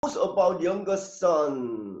about younger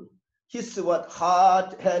son, his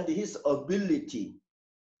heart and his ability.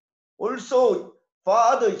 Also,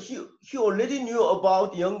 father, he already knew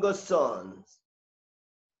about younger sons.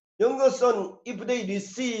 Younger son, if they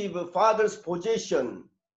receive father's possession,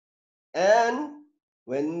 and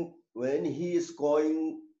when he is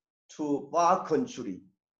going to far country,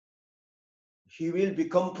 he will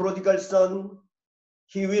become prodigal son.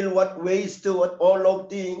 He will waste all of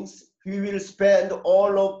things. He will spend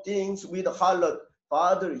all of things with harlot.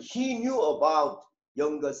 Father, he knew about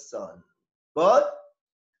younger son. But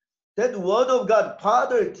that word of God,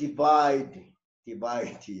 Father divided.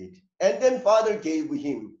 And then Father gave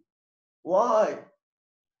him. Why?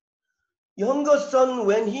 Younger son,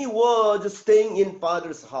 when he was staying in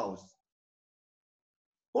father's house,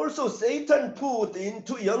 also Satan put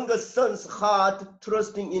into younger son's heart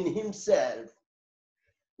trusting in himself.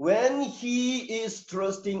 When he is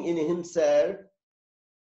trusting in himself,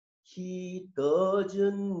 he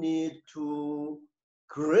doesn't need to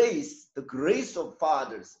the grace of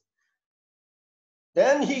fathers.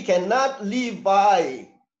 Then he cannot live by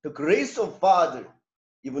the grace of father,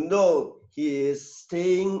 even though he is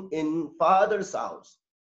staying in father's house.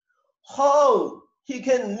 How he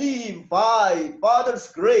can live by father's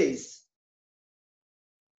grace?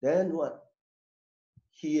 Then what?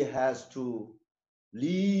 He has to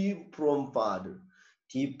leave from father,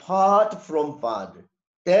 depart from father.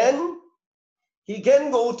 Then he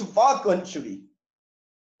can go to far country.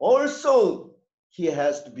 Also, he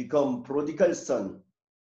has to become prodigal son.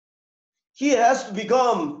 He has to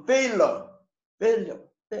become failure.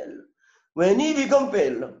 When he become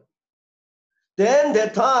failure, then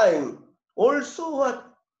that time also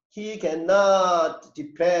what? He cannot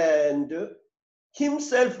depend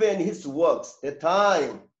himself and his works. That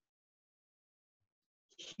time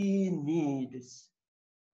he needs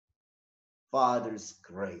father's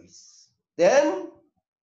grace. Then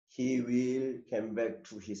he will come back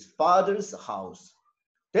to his father's house.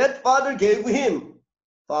 That father gave him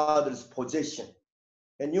father's possession.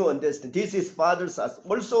 And you understand, this is father's heart.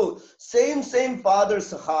 Also, same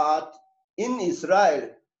father's heart in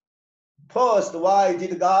Israel. First, why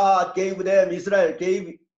did God give them, Israel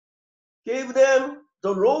gave them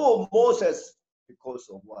the law of Moses? Because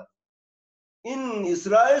of what? In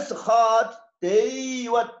Israel's heart, they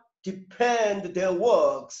depend their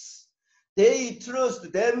works. They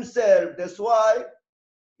trust themselves. That's why,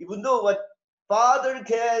 even though Father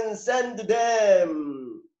can send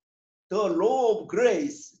them the law of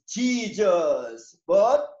grace, Jesus,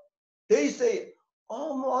 but they say,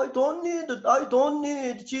 oh, I don't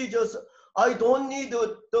need Jesus. I don't need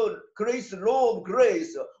the grace, law of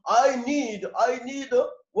grace. I need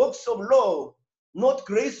works of law, not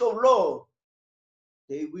grace of law.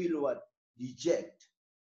 They will reject.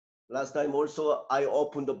 Last time also I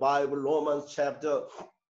opened the Bible, Romans chapter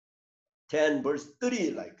 10, verse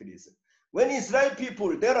 3, like this. When Israel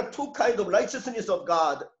people, there are two kinds of righteousness of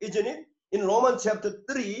God, isn't it? In Romans chapter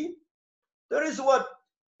 3, there is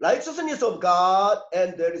righteousness of God,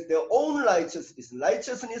 and there is their own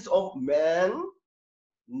righteousness of man.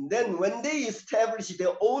 And then when they established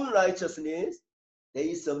their own righteousness,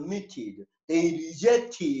 they submitted, they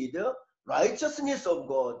rejected righteousness of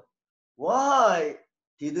God. Why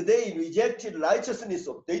did they reject righteousness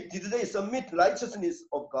of? Did they submit righteousness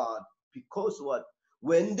of God? Because what?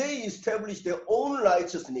 When they established their own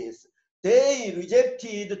righteousness, they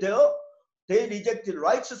rejected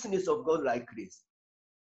righteousness of God like this.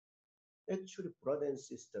 Actually, brothers and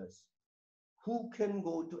sisters, who can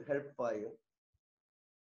go to hellfire?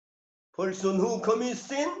 Person who commits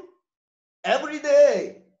sin every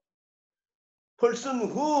day. Person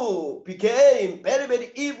who became very,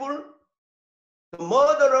 very evil, the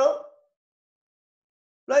murderer,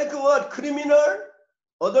 like what? Criminal,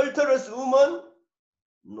 adulterous woman?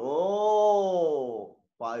 No.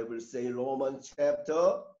 Bible say, Romans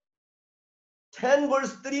chapter 10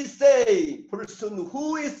 verse 3 say, person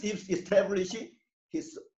who is establishing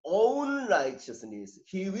his own righteousness,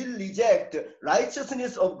 he will reject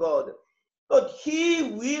righteousness of God. But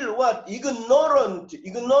he will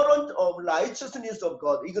ignorant of righteousness of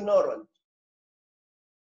God, ignorant.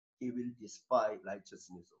 He will despise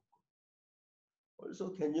righteousness of God. Also,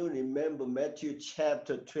 can you remember Matthew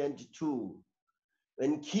chapter 22?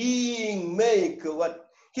 When king make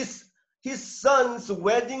his son's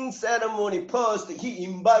wedding ceremony, first he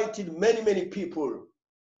invited many people.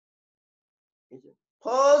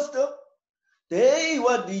 First, they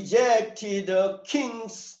rejected the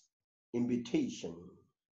king's invitation,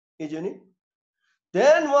 isn't it?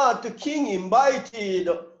 Then the king invited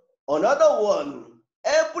another one,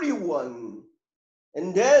 everyone.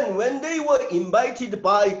 And then when they were invited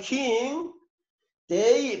by king,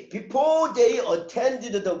 before they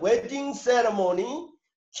attended the wedding ceremony,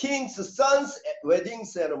 king's son's wedding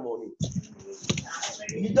ceremony,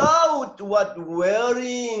 without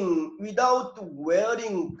wearing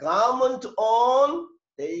garment on,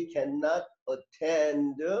 they cannot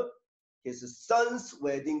attend his son's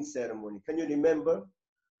wedding ceremony. Can you remember?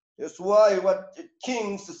 That's why what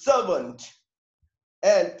king's servant,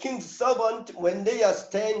 when they are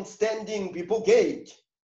standing before gate,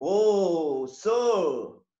 oh, sir,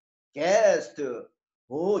 guest,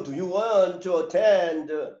 oh, do you want to attend?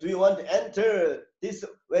 Do you want to enter this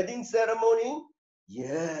wedding ceremony?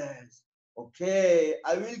 Yes. Okay,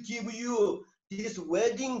 I will give you this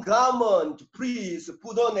wedding garment. Please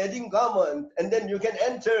put on wedding garment, and then you can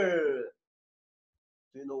enter.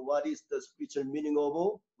 Do you know what is the spiritual meaning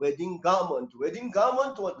of wedding garment? Wedding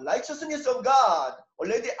garment was righteousness of God.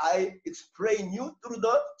 Already I explained you through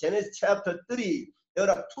the Genesis chapter 3. There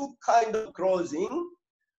are two kinds of clothing.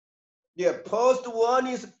 The first one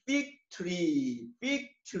is fig tree. Fig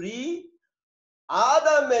tree.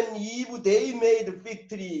 Adam and Eve, they made fig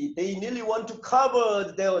tree. They nearly want to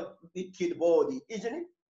cover their wicked body, isn't it?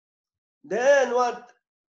 Then what?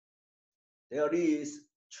 There is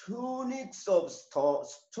tunics of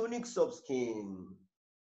skin.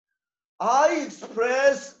 I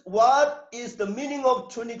express what is the meaning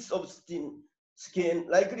of tunics of skin.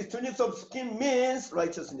 Like this, tunics of skin means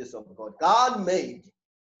righteousness of God. God made.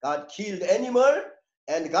 God killed animal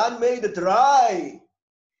and God made dry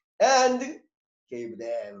and gave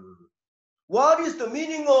them. What is the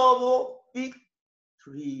meaning of fig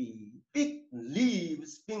tree? Fig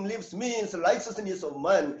leaves. Fig leaves means righteousness of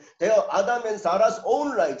man. They are Adam and Sarah's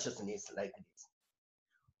own righteousness, like this.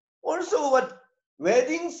 Also, what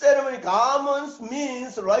wedding ceremony garments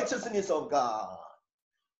means righteousness of God.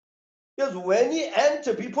 Because when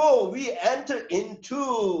before we enter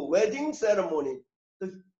into wedding ceremony,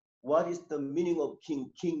 what is the meaning of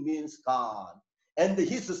king? King means God. And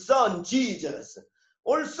his son, Jesus.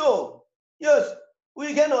 Also, yes,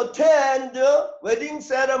 we can attend the wedding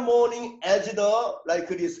ceremony as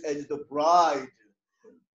the bride.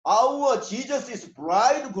 Our Jesus is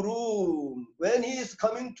bridegroom. When he is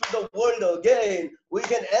coming to the world again, we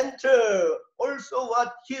can enter also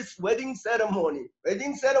what his wedding ceremony.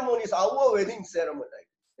 Wedding ceremony is our wedding ceremony.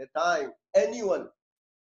 At the time, anyone,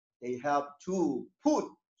 they have to put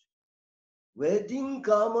wedding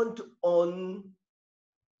garment on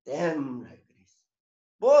them like this.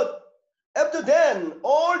 But after then,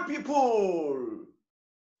 all people,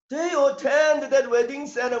 they attend that wedding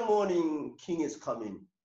ceremony. King is coming.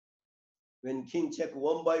 When king check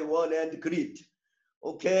one by one and greet,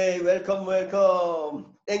 okay, welcome,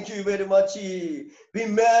 welcome. Thank you very much. We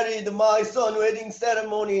married my son wedding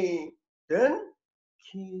ceremony. Then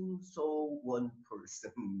king saw one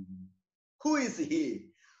person. Who is he?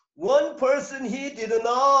 One person he did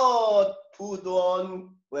not put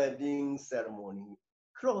on wedding ceremony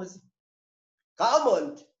clothes,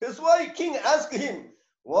 garment. That's why king asked him,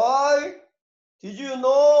 why did you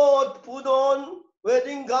not put on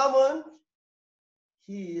wedding garment?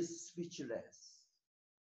 He is speechless.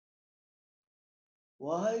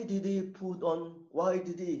 Why did he didn't put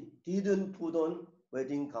on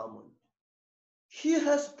wedding garment? He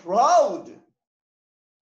has proud.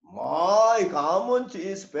 My garment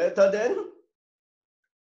is better than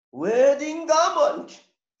wedding garment.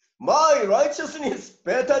 My righteousness is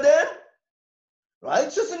better than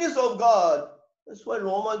righteousness of God. That's why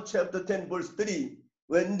Romans chapter 10 verse 3,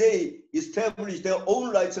 when they established their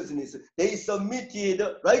own righteousness, they submitted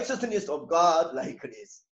righteousness of God like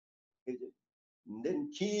this. And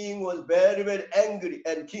then king was very, very angry,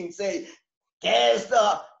 and king said, cast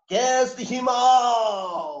him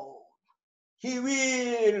out. He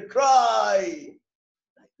will cry.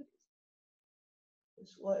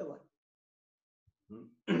 That's why what?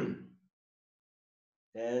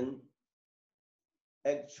 Then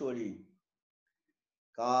actually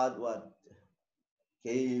God what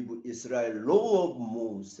gave Israel law of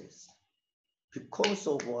Moses. Because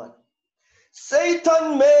of what?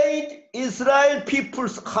 Satan made Israel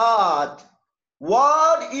people's heart.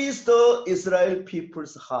 What is the Israel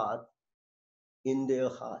people's heart? In their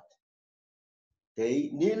heart, they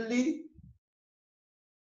nearly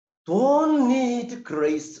don't need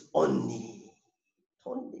grace only.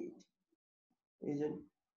 Don't need. Isn't?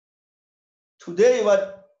 Today,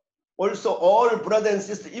 what also all brothers and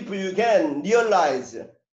sisters, if you can realize,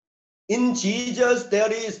 in Jesus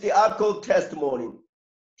there is the Ark of Testimony.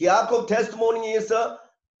 The Ark of Testimony is the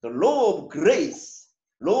law of grace.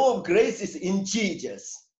 Law of grace is in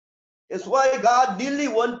Jesus. It's why God really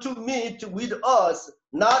wants to meet with us,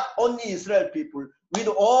 not only Israel people, with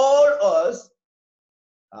all us.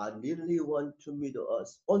 God really wants to meet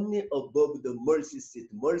us only above the mercy seat.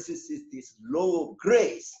 Mercy seat is law of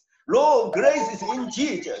grace. Law of grace is in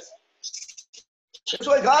Jesus. That's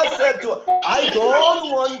why God said to us, I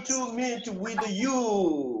don't want to meet with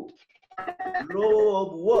you. Law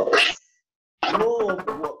of works. Law of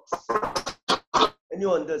works. And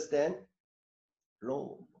you understand?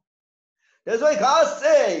 Law. That's why God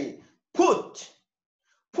say, put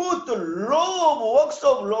the law of works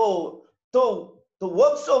of law, the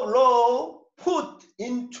works of law put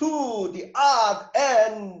into the ark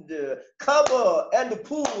and cover and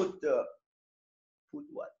put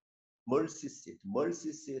what? Mercy seat.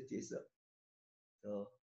 Mercy seat is the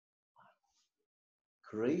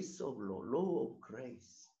grace of law of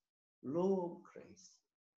grace. Law of grace.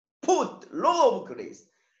 Put law of grace.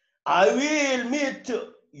 I will meet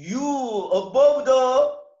you above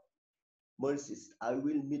the mercies. I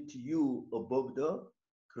will meet you above the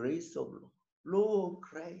grace of law. Law of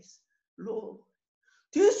grace. Law.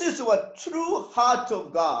 This is what true heart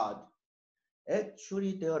of God.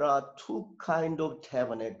 Actually, there are two kinds of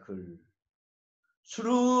tabernacle.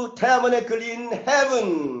 True tabernacle in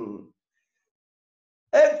heaven.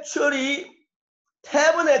 Actually,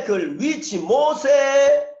 tabernacle which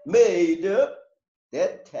Moses made,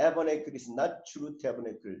 that tabernacle is not true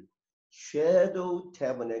tabernacle. Shadow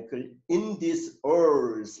tabernacle in this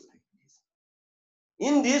earth.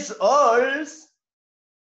 In this earth,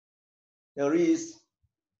 there is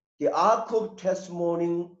the ark of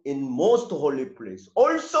testimony in most holy place.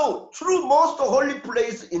 Also, true most holy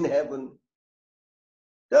place in heaven.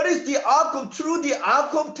 There is the ark of the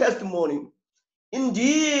ark of testimony. In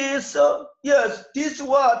this, yes, this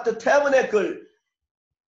was the tabernacle.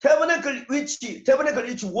 Tabernacle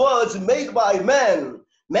which was made by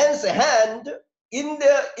man's hand in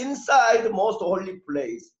the inside the most holy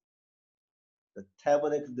place. The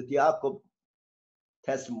tabernacle, the ark of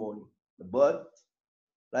testimony. But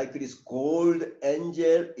like this gold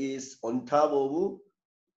angel is on top of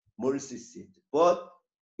mercy seat. But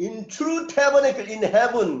in true tabernacle in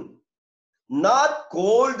heaven, not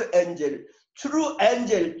gold angel, true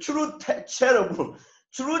angel, true cherub,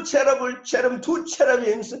 true cherub, two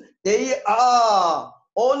cherubims, they are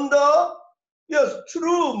on the, yes,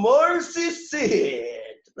 true mercy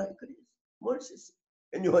seat. Like this, mercy seat.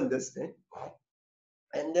 Can you understand?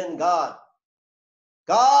 And then God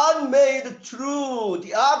made true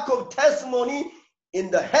the ark of testimony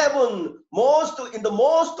in the heaven, in the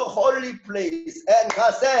most holy place. And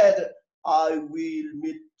God said, I will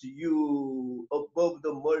meet you above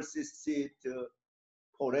the mercy seat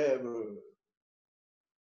forever.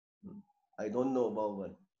 I don't know about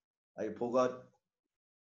one. I forgot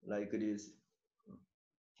like this.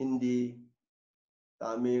 Hindi,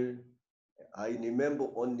 Tamil. I remember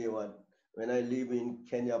only one. When I live in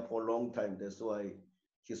Kenya for a long time, that's why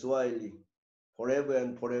Kiswahili, forever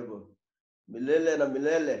and forever. Milele na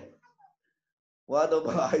milele. What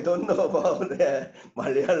about, I don't know about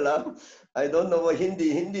Malayalam. I don't know about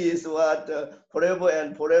Hindi. Hindi is what? Forever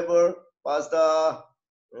and forever. Pastor,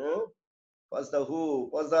 Pastor who?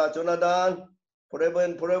 Pastor Jonathan? Forever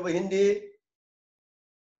and forever Hindi?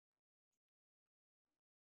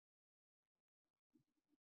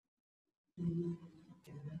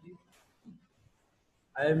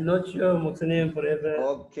 I am not sure Muxanian forever.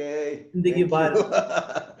 Okay. Hindi Thank ki you.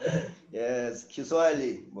 Yes,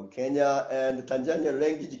 Kiswahili. Kenya and Tanzania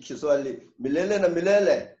language Kiswahili. Milele na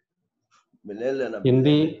milele. Milele na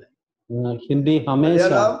milele. Hindi hamesha.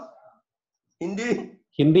 Malayalam? Hindi?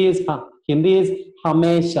 Hindi is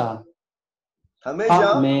hamesha. Hamesha?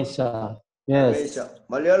 Hamesha. Yes. Hamesha.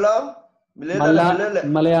 Malayalam? Milele na milele.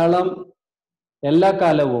 Malayalam ella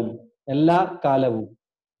kalavum. Ella kalavum.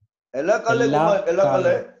 Ella kale.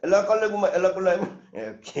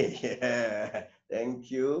 Okay, yeah. Thank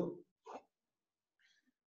you.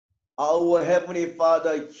 Our Heavenly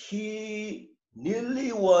Father, He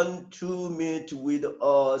really wants to meet with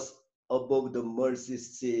us above the mercy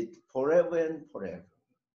seat forever and forever.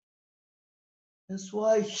 That's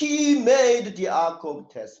why He made the ark of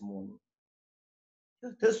testimony.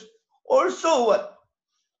 That's also what?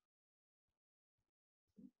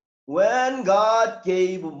 When God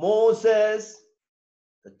gave Moses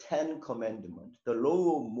the 10 commandments, the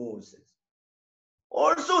law of Moses.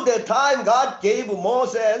 Also that time God gave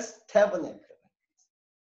Moses tabernacle.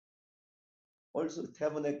 Also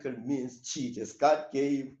tabernacle means Jesus. God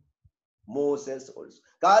gave Moses also.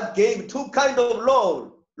 God gave two kinds of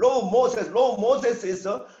law Law of Moses. Law of Moses is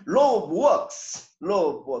a law of works.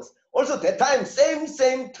 Law of works. Also that time,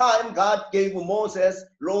 same time, God gave Moses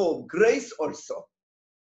law of grace also.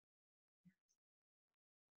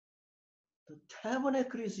 The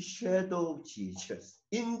tabernacle is a shadow of Jesus.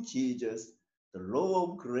 In Jesus, the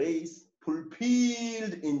law of grace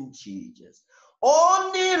fulfilled in Jesus.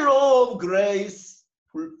 Only law of grace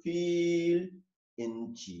fulfilled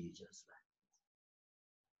in Jesus.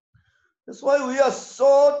 That's why we are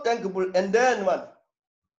so thankful. And then what?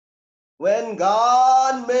 When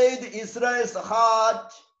God made Israel's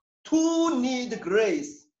heart to need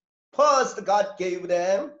grace, first God gave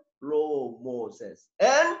them law of Moses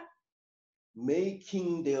and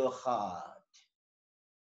making their heart.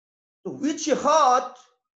 Which heart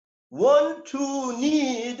want to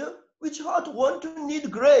need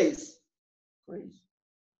grace? Grace.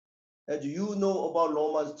 As you know about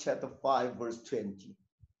Romans chapter 5 verse 20.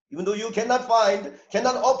 Even though you cannot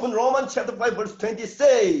open Romans chapter 5 verse 20,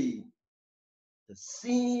 say the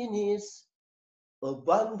sin is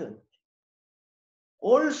abundant.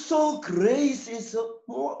 Also grace is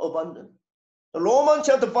more abundant. Romans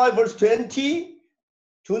chapter 5 verse 20.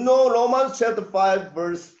 To know Romans chapter 5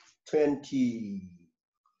 verse 20.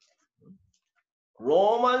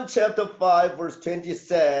 Romans chapter 5 verse 20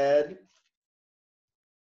 said,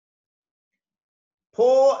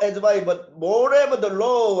 For as by but moreover the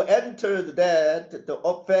law entered that the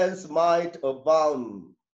offense might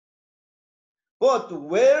abound. But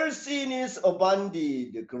where sin is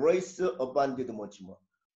abounded, grace abounded much more.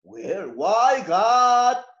 Why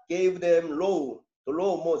God gave them law, the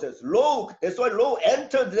law of Moses. Law, that's why law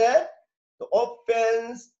entered that the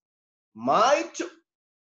offense might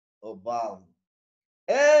abound.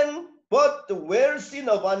 But where sin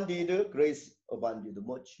abounded, grace abounded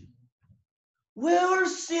much. Where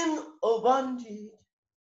sin abounded,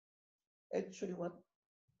 actually what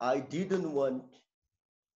I didn't want.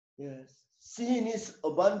 Yes, sin is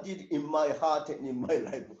abounded in my heart and in my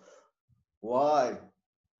life. Why?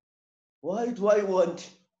 Why do I want?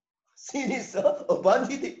 Sin is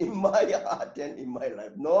abounded in my heart and in my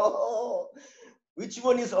life. No. Which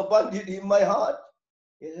one is abundant in my heart?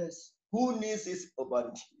 Yes. Goodness is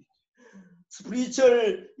abundant.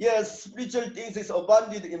 Spiritual things is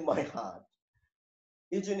abundant in my heart.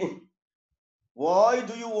 Isn't it? Why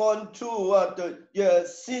do you want to?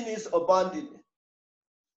 Sin is abundant.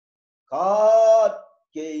 God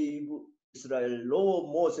gave Israel law of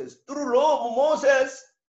Moses. Through law of Moses,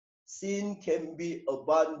 sin can be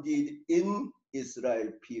abundant in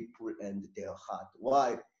Israel people and their heart.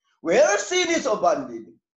 Why? Where sin is abundant,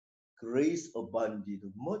 grace abundant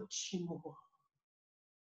much more.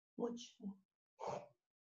 Much more.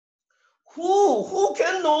 Who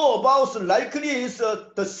can know about likely is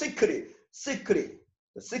the secret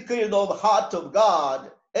of the heart of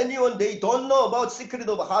God. Anyone they don't know about secret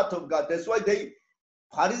of the heart of God. That's why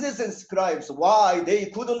Pharisees and scribes, why they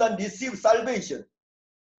could not receive salvation.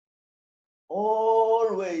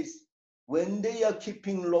 Always, when they are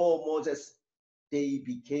keeping law of Moses, they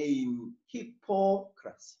became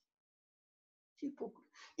hypocrites.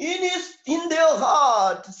 In their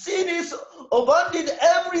heart, sin is abundant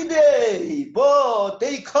every day, but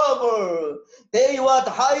they were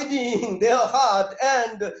hiding their heart,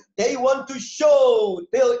 and they want to show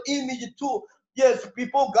their image to,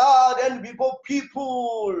 before God and before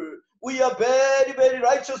people. We are very, very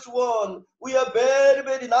righteous one. We are very,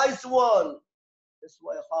 very nice one. That's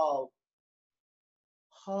why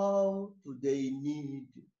how do they need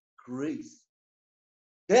grace?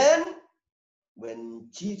 Then, when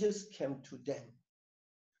Jesus came to them,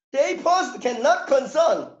 they first cannot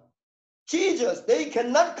concern Jesus. They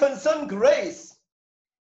cannot concern grace.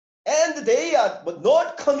 And they are but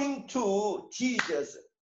not coming to Jesus.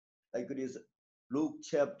 Like it is Luke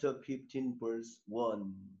chapter 15 verse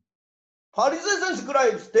 1. Pharisees and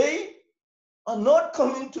scribes, they are not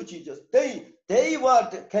coming to Jesus. They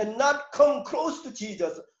cannot come close to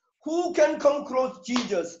Jesus. Who can come close to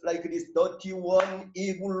Jesus? Like this dirty one,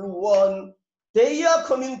 evil one. They are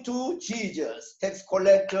coming to Jesus. Tax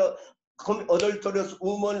collector, adulterous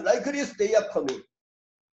woman, like this, they are coming.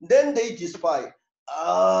 Then they despise.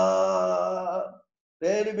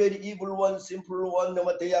 Very, very evil one, simple one,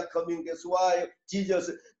 they are coming. That's why Jesus,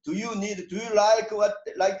 do you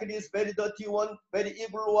like this very dirty one, very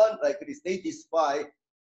evil one, like this? They despise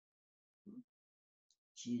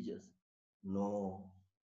Jesus. No.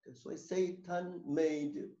 That's why Satan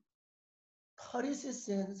made Pharisees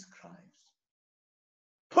and scribes.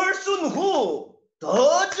 Person who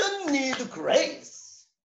doesn't need grace.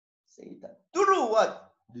 Satan. Through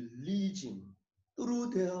what? Religion.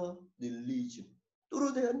 Through their religion.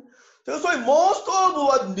 through them. That's why most of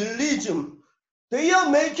what religion, they are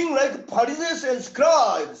making like Pharisees and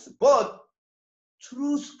scribes, but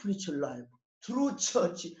true spiritual life, true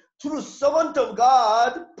church, true servant of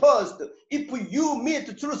God first. If you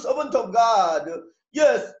meet true servant of God,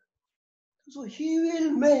 yes, so he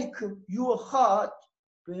will make your heart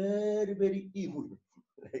very, very evil,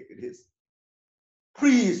 like this.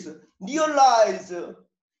 Please realize,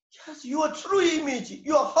 yes, your true image,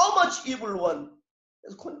 you are how much evil one.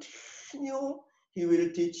 Just continue. He will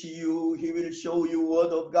teach you, he will show you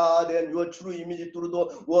word of God and your true image through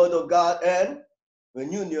the word of God. And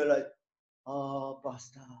when you realize,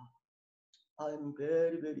 Pastor,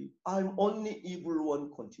 I'm only evil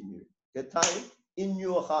one, continue. That time in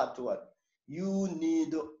your heart, what? You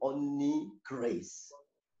need only grace.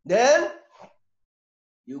 Then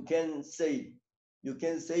you can say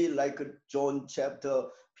like John chapter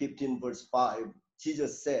 15 verse 5,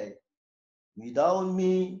 Jesus said, without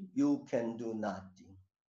me you can do nothing.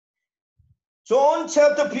 John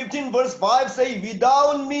chapter 15 verse 5 say,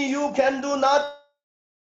 without me you can do nothing.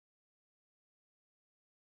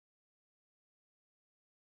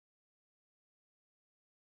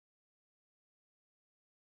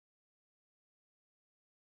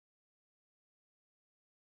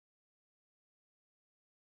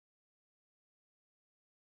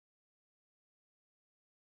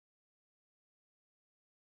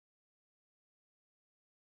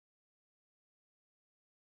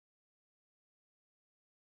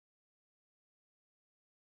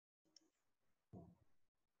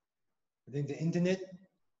 I think the internet,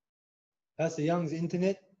 Pastor Young's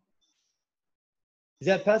internet. Is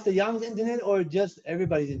that Pastor Young's internet or just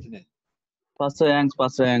everybody's internet? Pastor Yang,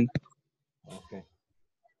 Pastor Yang. Okay.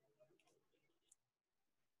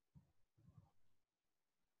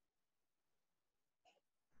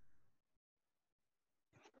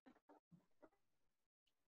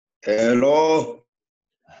 Hello.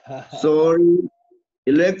 Sorry.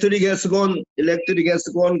 Electric has gone.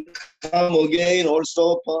 Come again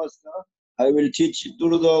also, Pastor. I will teach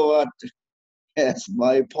through the what? Yes,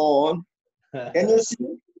 my phone. Can you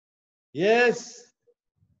see? Yes.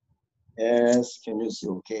 Yes, can you see?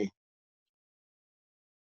 Okay.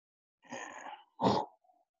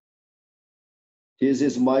 This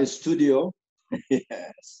is my studio.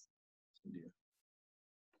 Yes.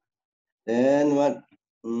 Then what?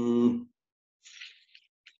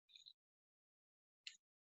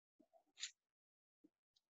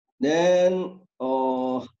 Then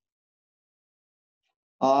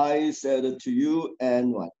I said to you,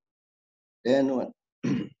 and what? Then what?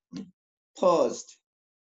 First,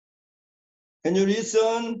 can you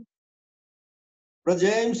listen? Brother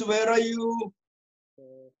James, where are you?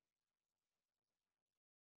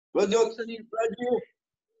 Brother,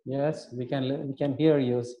 Yes, we can hear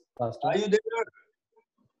you, Pastor. are you there?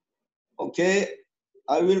 Okay,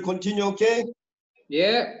 I will continue. Okay.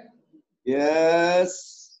 Yeah.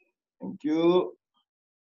 Yes. Thank you.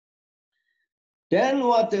 Then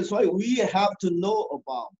what is why we have to know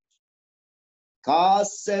about? God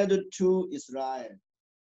said to Israel,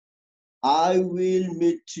 I will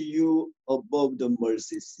meet you above the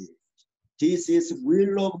mercy seat. This is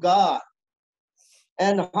will of God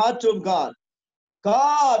and heart of God.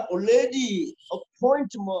 God already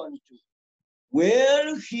appointment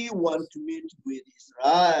where he want to meet with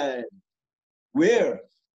Israel. Where?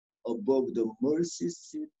 Above the mercy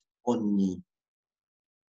seat only.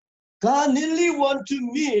 God really want to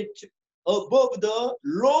meet above the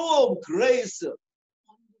law of grace.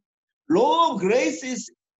 Law of grace is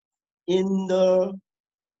in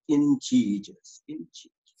Jesus.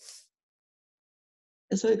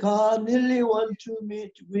 And so God really want to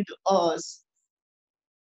meet with us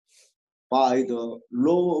by the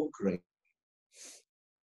law of grace.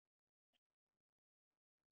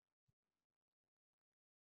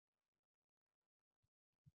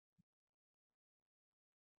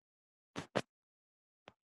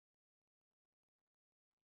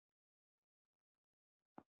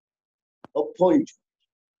 A point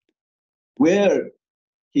where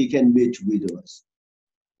he can meet with us.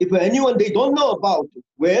 If anyone they don't know about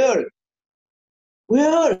where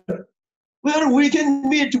we can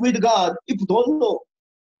meet with God, if don't know.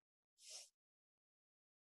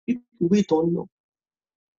 If we don't know.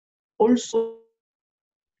 Also,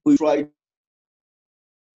 we try.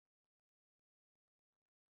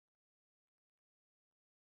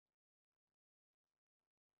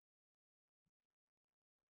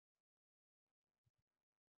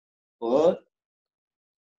 But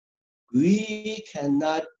we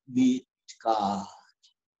cannot meet God.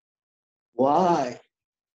 Why?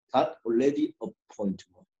 God already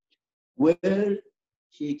appointment where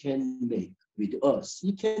he can make. with us.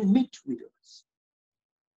 He can meet with us.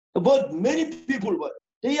 But many people,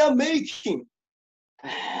 they are making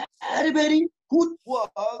very, very good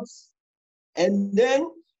works, and then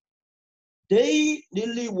they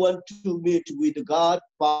really want to meet with God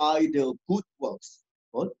by the good works.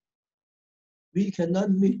 But we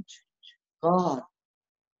cannot meet God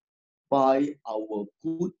by our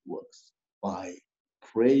good works, by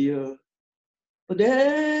prayer, but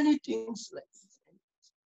any things like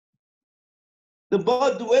that.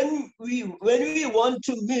 But when we want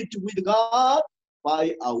to meet with God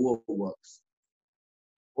by our works,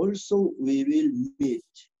 also we will meet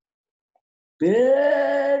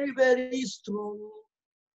very, very strong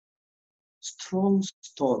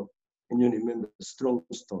stone. And you remember strong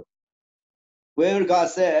stone. Where God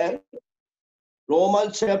said,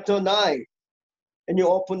 Romans chapter 9, and you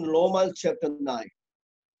open Romans chapter 9.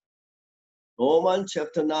 Romans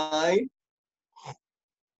chapter 9.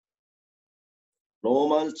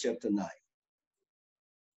 Romans chapter 9.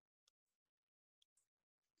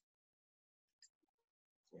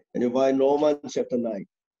 And you find Romans chapter 9.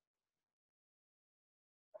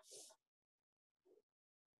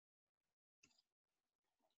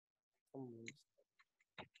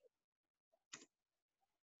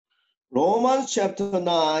 Romans chapter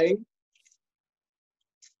 9.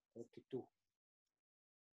 32.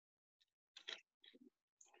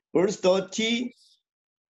 Verse 30.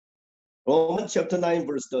 Romans chapter 9,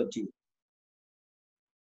 verse 30.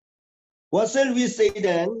 What shall we say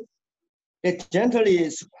then? That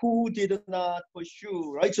Gentiles who did not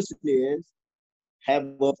pursue righteousness have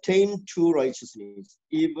obtained true righteousness,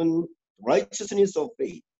 even righteousness of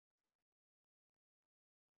faith.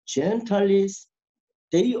 Gentiles,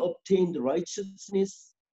 they obtained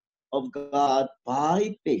righteousness of God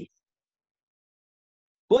by faith.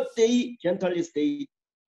 But Gentiles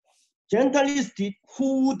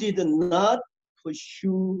who did not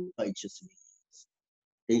pursue righteousness.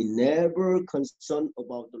 They never concerned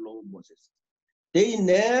about the law of Moses. They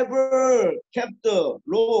never kept the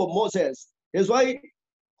law of Moses. That's why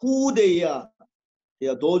who they are. They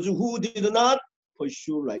are those who did not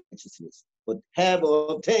pursue righteousness, but have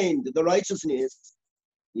obtained the righteousness,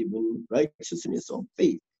 even righteousness of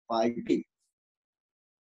faith, by faith.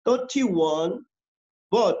 31,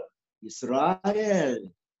 but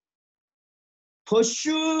Israel,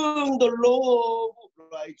 pursuing the law of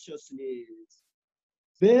righteousness,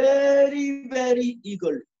 very, very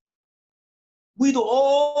eagerly, with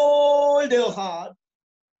all their heart,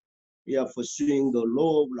 they are pursuing the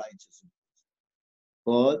law of righteousness.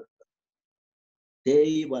 But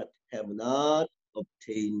they have not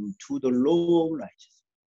obtained to the law of righteousness.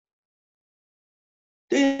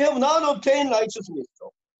 They have not obtained righteousness.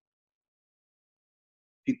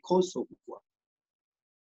 Because of what?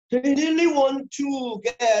 They really want to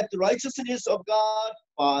get the righteousness of God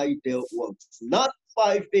by their works, not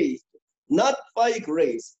by faith, not by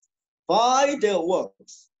grace, by their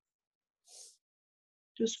works.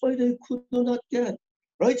 That's why they could not get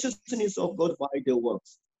righteousness of God by their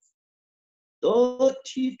works.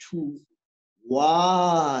 32.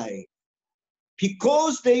 Why?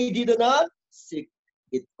 Because they did not seek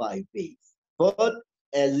it by faith, but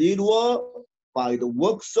as it were by the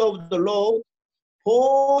works of the law,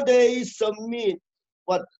 for they submit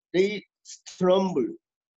what they stumbled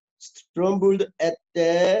at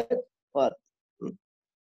that what?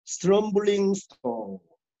 Stumbling stone.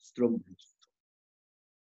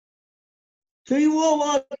 They were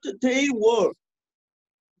what? They were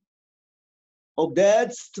of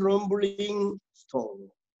that stumbling stone.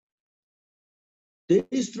 They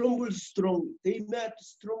stumbled strong. They met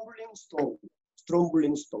stumbling stone.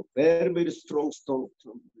 Very, very strong stone.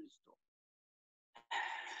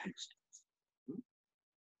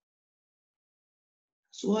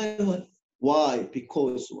 So why?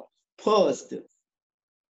 Because what? First,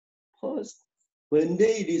 when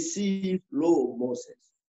they receive law of Moses,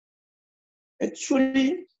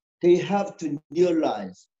 actually they have to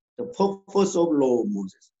realize the purpose of law of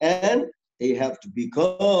Moses, and they have to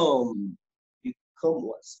become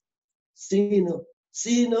what? Sinner.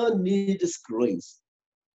 Sinner needs grace.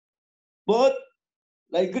 But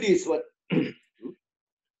like this, what? Do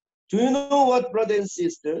you know what, brothers and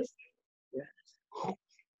sisters? Yes.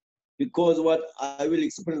 Because what I will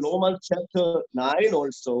explain Romans chapter 9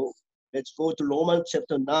 also. Let's go to Romans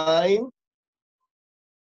chapter 9.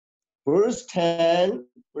 Verse 10.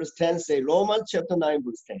 Verse 10 say, Romans chapter 9,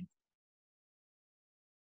 verse 10.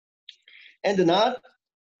 And not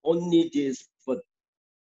only this, but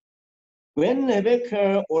when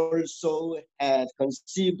Rebekah also had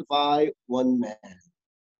conceived by one man,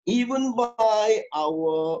 even by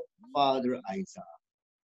our father Isaac,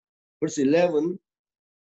 Verse 11,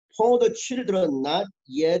 for the children not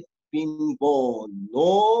yet been born,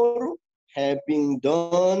 nor having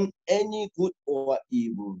done any good or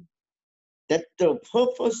evil, that the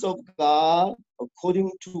purpose of God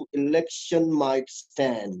according to election might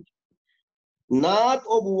stand, not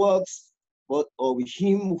of works, but of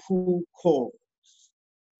him who calls.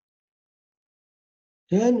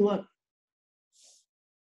 Then what?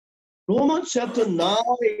 Romans chapter 9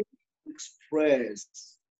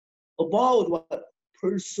 express about what?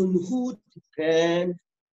 Person who depend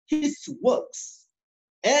his works,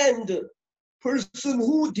 and person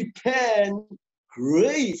who depend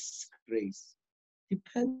grace,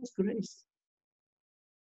 depends grace.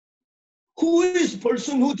 Who is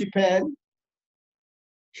person who depend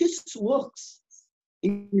his works?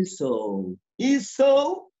 Esau,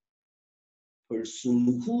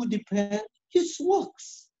 person who depend his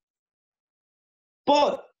works.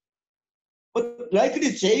 But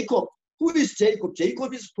likely Jacob, who is Jacob?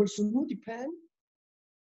 Jacob is person who depend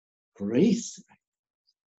grace.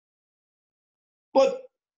 But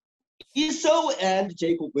Esau and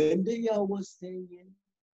Jacob, when they were staying in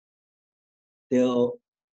their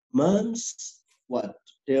moms, what?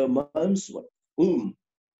 Their moms, what?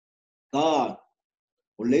 God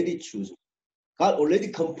already chosen. God already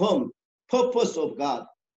confirmed purpose of God.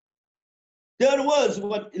 There was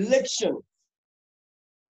what? Election.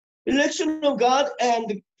 Election of God and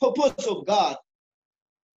the purpose of God.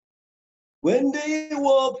 When they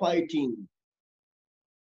were fighting,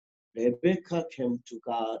 Rebecca came to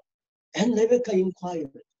God, and Rebecca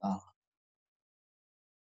inquired God,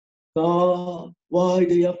 God, why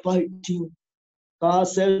they are fighting? God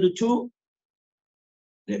said to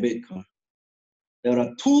Rebecca, there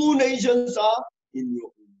are two nations are in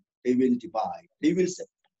your womb. They will divide. They will separate.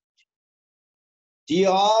 The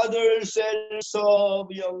other shall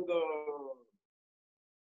serve younger.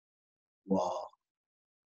 Wow.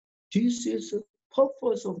 This is the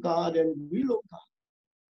purpose of God and will of God.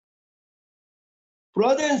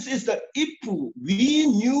 Brother and sister, if we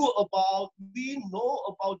know about will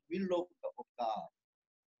of God.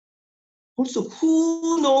 Also,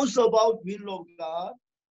 who knows about will of God?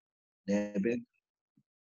 Rebecca.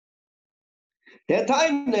 That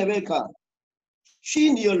time, Rebecca,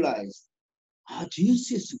 she realized,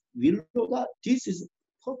 this is will of God. This is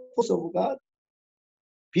purpose of God.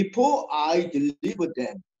 Before I delivered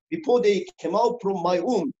them, before they came out from my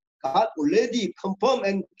womb, God already confirmed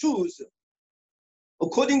and choose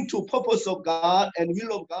according to purpose of God and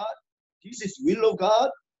will of God. This is will of God.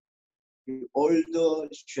 The older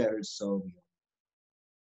shall serve you.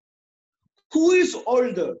 Who is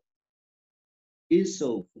older?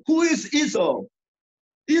 Esau. Who is Esau?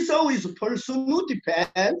 Esau is a person who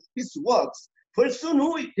depends his works. Person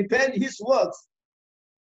who depends his works.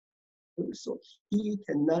 So he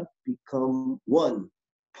cannot become one.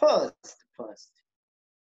 First.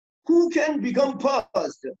 Who can become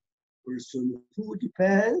first? Person who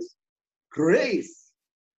depends grace.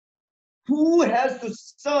 Who has to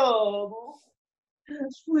serve?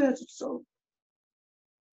 Yes, who has to serve?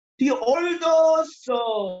 The older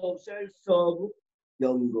shall serve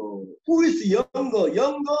younger. Who is younger?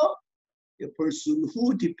 Younger, a person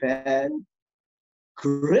who depends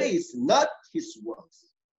grace, not his works.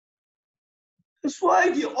 That's why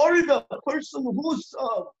the older person who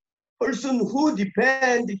serve, person who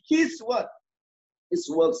depends his what? His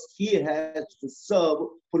works, he has to serve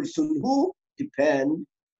person who depends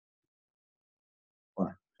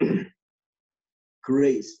what?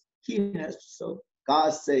 Grace. He has to serve.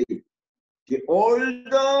 God said, the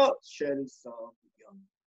older shall serve young.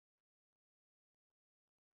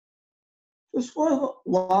 That's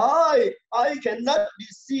why I cannot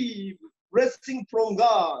receive blessing from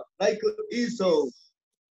God like Esau.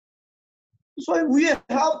 That's why we have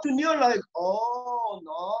to realize, oh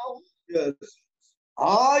no, yes,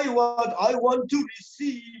 I want to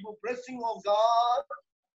receive a blessing of God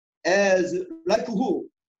as like who?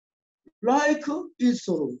 Like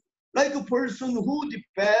Esau, like a person who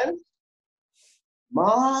depends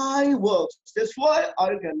my works. That's why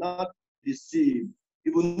I cannot receive,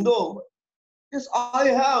 even though yes, I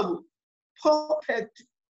have perfect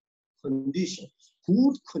conditions,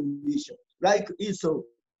 good conditions, like Esau.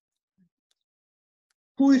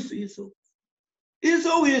 Who is Esau?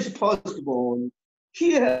 Esau is firstborn.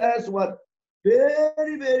 He has what?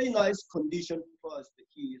 Very, very nice condition first.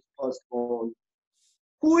 He is firstborn.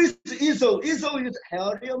 Who is Esau? Esau is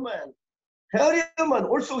hairy man. Hairy man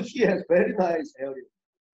also he has very nice hairy.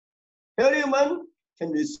 Hairy man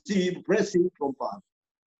can receive blessing from God.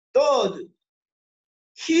 Third,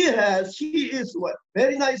 he is what?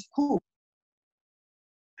 Very nice cook.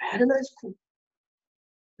 Very nice cook.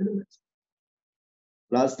 Very nice.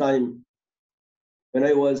 Last time, when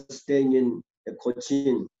I was staying in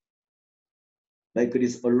Cochin, like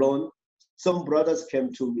this alone, some brothers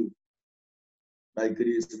came to me, like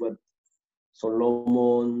this, but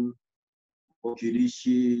Solomon,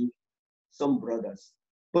 Okirishi, some brothers.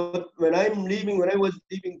 But when I was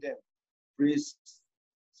leaving them, priest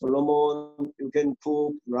Solomon, you can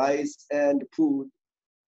cook rice and food.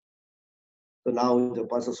 So now the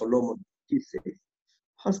Pastor Solomon, he says,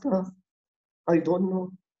 Pastor, I don't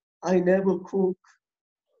know. I never cook.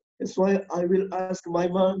 That's why I will ask my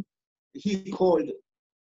mom. He called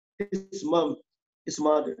his mom, his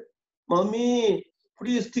mother. Mommy,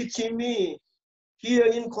 please teach me. Here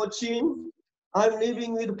in Cochin, I'm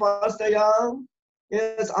living with Pastor Yang.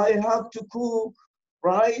 Yes, I have to cook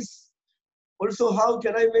rice. Also, how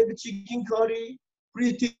can I make chicken curry?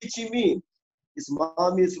 Please teach me. His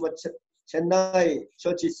mom is what Chennai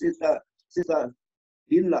church sister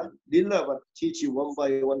Lilla would teach you one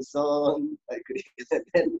by one son. Like and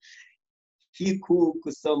then he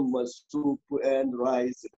cooked some soup and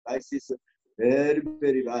rice. Rice is very,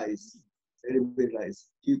 very nice. Very, very nice.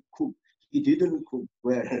 He cooked. He didn't cook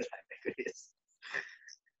well like this.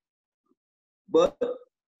 But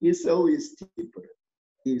he's always different.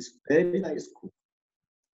 He's very nice cook.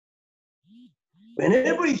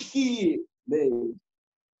 Whenever he made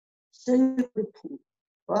savory food,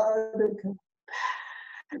 Father can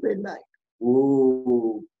very nice.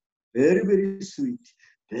 Oh, very, very sweet.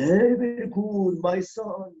 Very, very good, my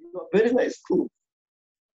son. You are very nice cook.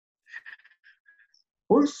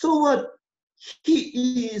 Also, what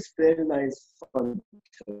he is very nice fun.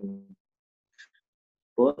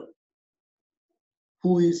 But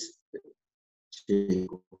who is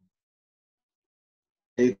Jacob?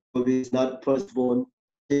 Jacob is not firstborn.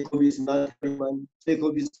 Jacob is not Herman.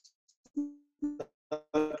 Jacob is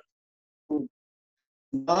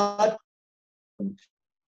not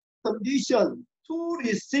conditioned to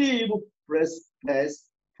receive blessings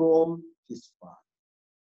from his father.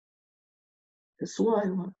 That's why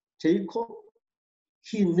Jacob,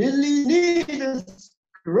 he really needs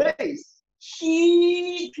grace.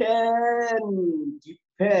 He can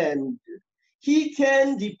depend. He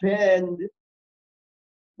can depend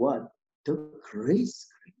what? The grace.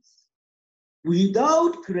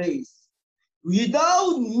 Without grace,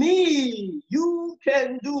 without me, you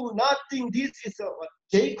can do nothing. This is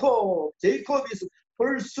Jacob. Jacob is a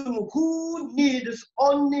person who needs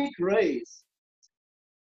only grace.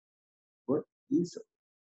 What is it?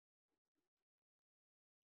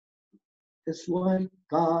 That's why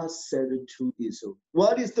God said to Esau,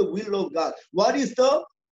 what is the will of God? What is the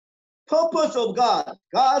purpose of God?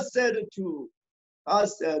 God said to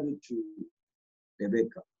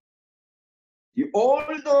Rebecca, the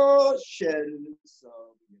older shall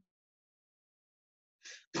serve you.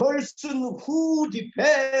 Person who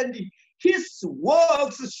depend his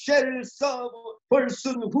works shall serve.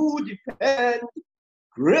 Person who depend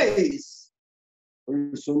grace.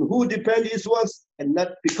 Person who depend his works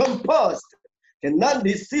cannot become past, cannot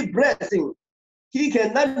receive blessing. He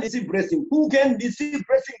cannot receive blessing. Who can receive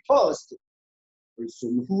blessing first?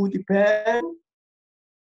 Person who depend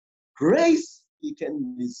grace, he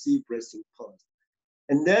can receive blessing first.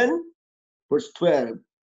 And then verse 12.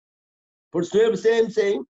 Verse 12, same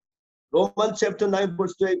thing. Romans chapter 9,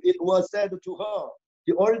 verse 12, it was said to her,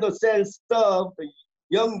 the older shall serve the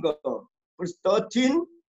younger. Verse 13,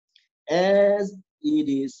 as it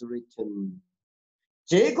is written,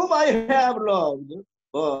 Jacob I have loved,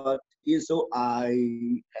 but Esau I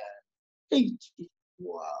have hated.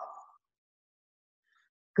 Wow.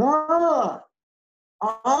 God,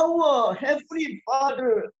 our Heavenly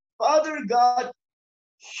Father, Father God,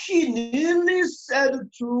 He nearly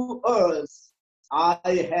said to us,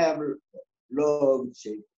 I have loved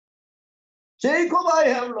Jacob. Jacob I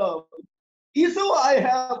have loved. Esau I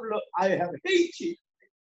have hated.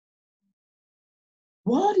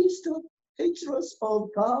 What is the hatred of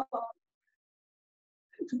God?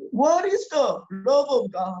 What is the love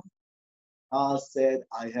of God? God said,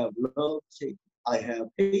 I have loved Jacob. I have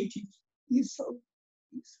hated Esau.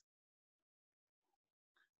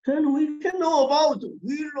 Then we can know about the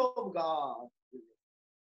will of God.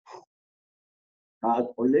 God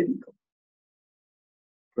already come.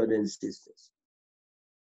 Brothers and sisters,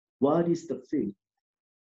 what is the faith?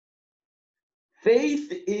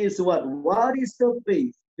 Faith is what? What is the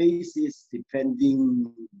faith? Faith is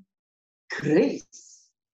depending grace.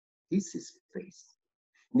 This is faith.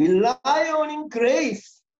 Rely on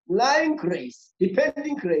grace, relying grace,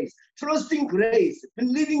 depending grace, trusting grace,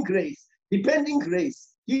 believing grace, depending grace.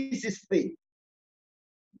 This is faith.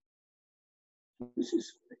 This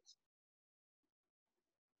is faith.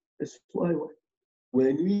 That's why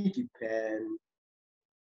when we depend,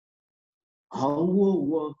 our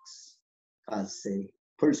works, God say,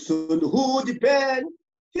 person who depend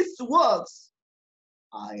his works,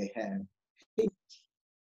 I have hate.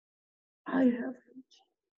 I have hate.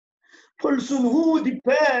 Person who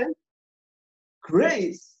depend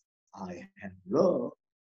grace, I have love.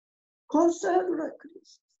 Concept like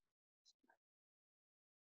this.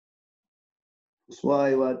 That's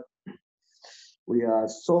why we are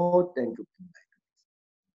so thankful.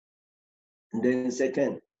 And then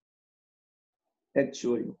second,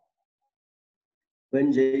 actually,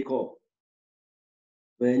 when Jacob,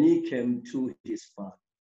 when he came to his father,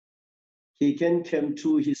 he can come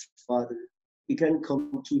to his father, he can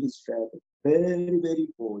come to his father very, very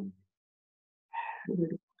boldly.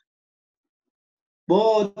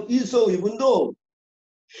 But Esau, even though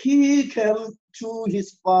he came to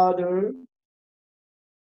his father,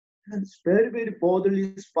 and very, very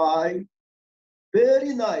boldly spy,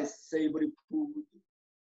 very nice savory food,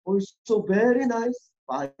 also very nice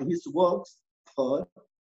by his works, but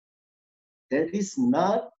that is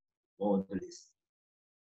not borderless.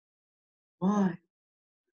 Why?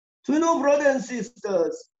 Do you know, brothers and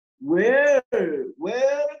sisters, where came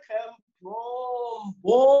from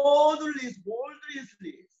borderless?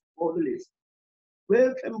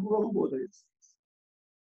 Where came from borderless?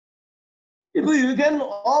 If you can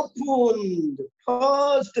open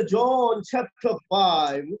 1 John chapter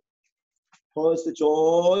 5, 1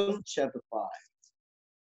 John chapter 5.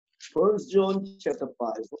 1 John chapter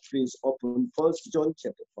 5. Please open 1 John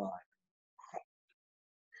chapter 5.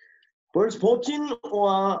 Verse 14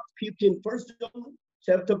 or 15. 1 John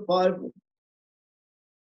chapter 5.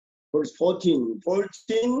 Verse 14.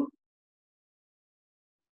 14.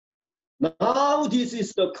 Now this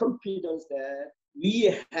is the confidence that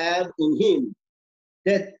we have in him,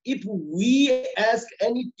 that if we ask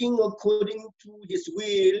anything according to his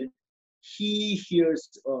will, he hears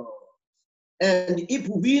us. And if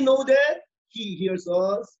we know that he hears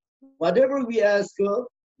us, whatever we ask,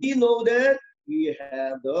 we know that we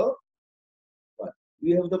have the what?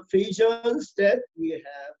 We have the patience that we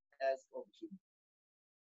have asked of him.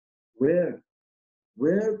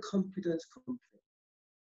 Where confidence comes from?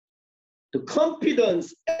 The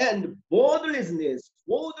confidence and borderlessness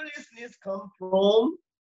come from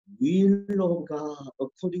will of God,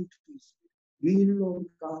 according to his will of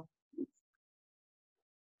God.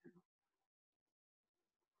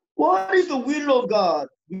 What is the will of God?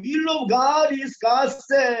 Will of God is, God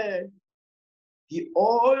said, the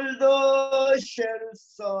older shall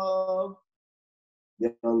serve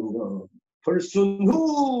younger. Person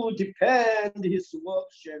who depend his work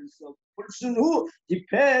shall serve. Person who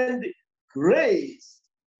depend grace.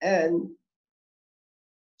 And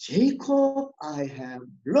Jacob, I have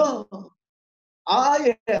love.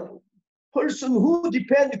 I have person who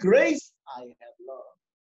depend grace, I have love.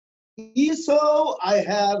 Esau, I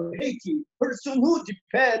have hated. Person who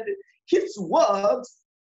depend his works,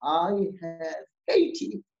 I have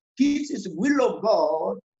hated. This is will of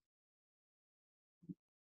God.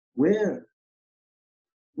 Where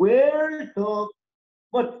the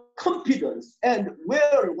what confidence and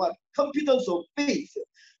where what confidence of faith,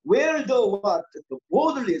 where the what the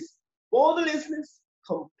borderlessness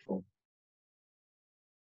come from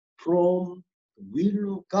the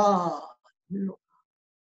will of God.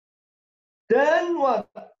 Then what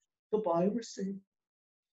the Bible says,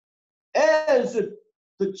 as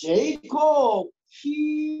the Jacob,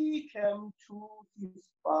 he came to his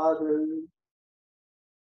father,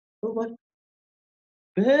 what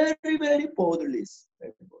very, very borderless,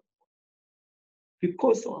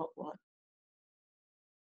 because of what?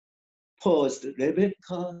 First,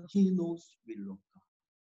 Rebecca, he knows will of God.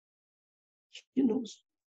 He knows.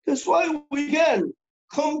 That's why we can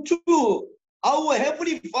come to our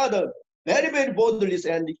Heavenly Father, very, very borderless.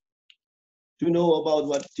 And to know about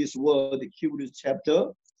what this word, Hebrews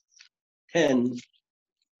chapter 10.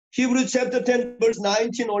 Hebrews chapter 10, verse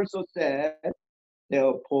 19 also said,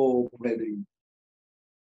 therefore, brethren,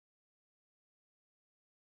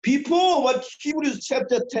 before what Hebrews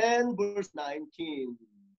chapter 10, verse 19.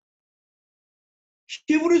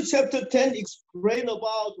 Hebrews chapter 10 explain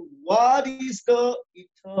about what is the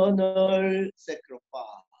eternal sacrifice.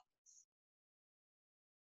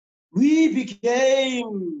 We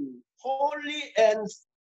became holy and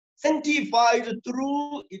sanctified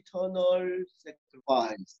through eternal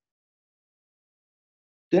sacrifice.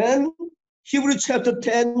 Then Hebrews chapter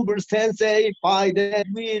 10 verse 10 say, by that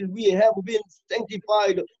will we have been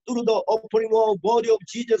sanctified through the offering of body of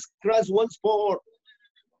Jesus Christ once for all.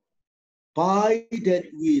 By that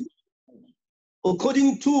will,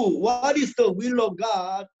 according to what is the will of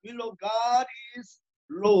God is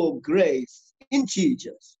law of grace in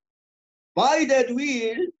Jesus. By that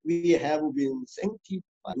will, we have been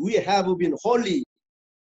sanctified. We have been holy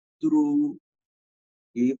through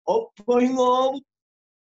the offering of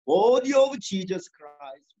body of Jesus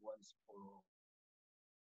Christ once for all.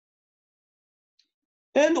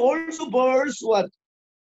 And also verse what?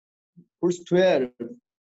 Verse 12.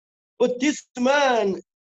 But this man,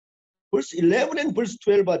 verse 11 and verse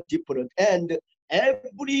 12 are different. And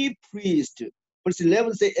every priest, verse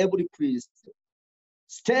 11 say every priest,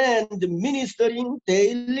 stand ministering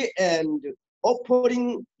daily and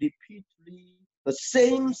offering repeatedly the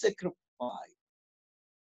same sacrifice,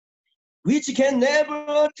 which can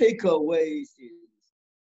never take away sins.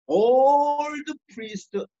 All the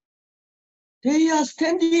priests, they are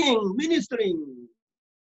standing, ministering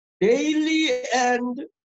daily and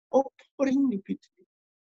offering repeatedly.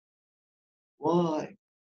 Why?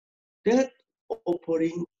 That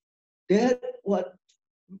offering, that what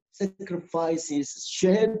sacrifice is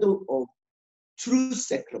shadow of true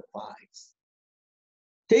sacrifice.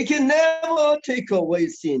 They can never take away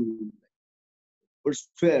sin. Verse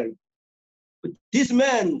 12. But this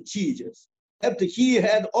man, Jesus, after he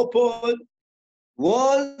had offered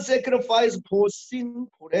one sacrifice for sin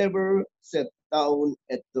forever, sat down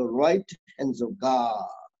at the right hands of God.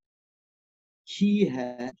 He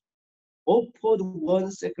had offered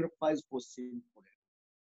one sacrifice for sin forever.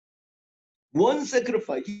 One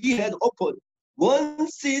sacrifice. He had offered one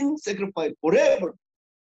sin sacrifice forever.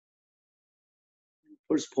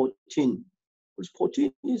 Verse 14. Verse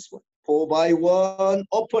 14 is what? For by one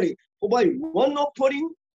offering,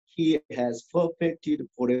 he has perfected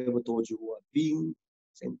forever those who are being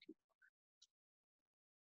sanctified.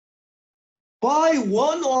 By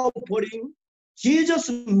one offering, Jesus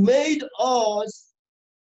made us,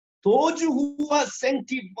 those who are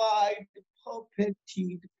sanctified,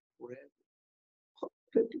 perfected forever.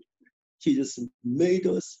 Perfected. Jesus made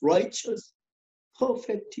us righteous,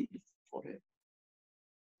 perfected forever.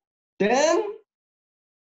 Then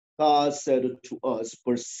God said to us,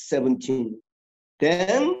 verse 17,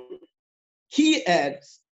 then he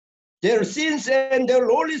adds, their sins and their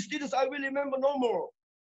lawless deeds I will remember no more.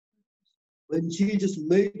 When Jesus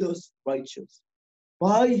made us righteous,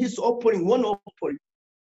 by his offering, one offering,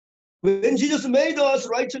 when Jesus made us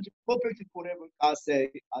righteous, perfect forever, God said,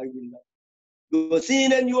 I will not. Your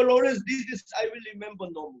sin and your lawless deeds I will remember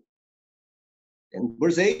no more. And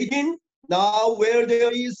verse 18, now where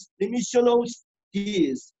there is remission of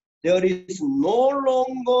sins, there is no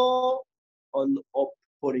longer an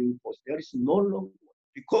offering for sin. There is no longer.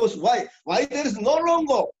 Because why? Why there is no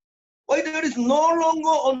longer? Why there is no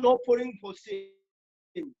longer an offering for sin?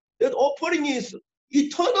 That offering is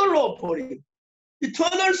eternal offering,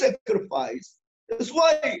 eternal sacrifice. That's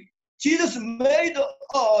why Jesus made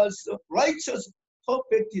us righteous,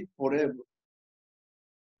 perfected forever.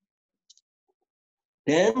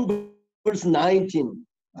 Then verse 19,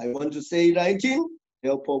 I want to say 19,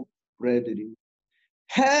 therefore, brethren,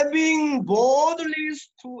 having boldness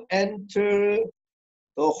to enter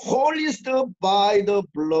the holiest by the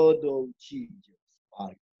blood of Jesus,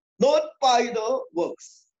 not by the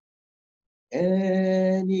works,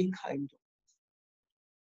 any kind of,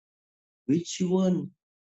 which one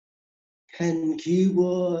can give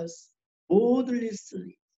us boldness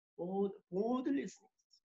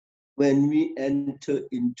when we enter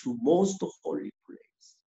into most holy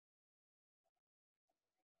place.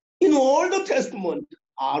 In Old Testament,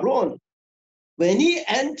 Aaron, when he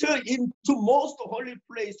entered into most holy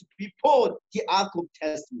place before the Ark of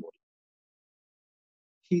Testimony,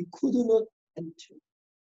 he could not enter.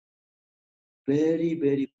 Very,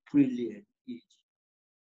 very brilliant.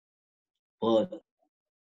 But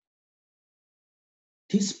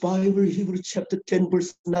this Bible, Hebrews chapter 10,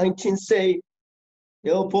 verse 19 say,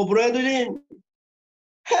 therefore, brethren,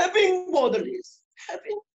 having boldness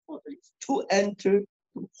to enter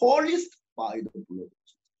the holiest by the blood of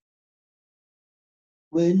Jesus.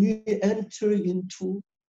 When we enter into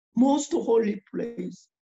most holy place,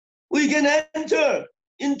 we can enter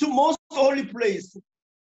into most holy place.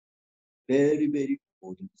 Very, very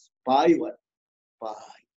boldness. By what? By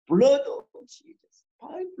blood of Jesus.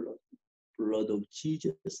 By blood. Blood of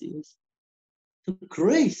Jesus is the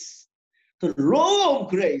grace, the law of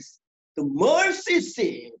grace, the mercy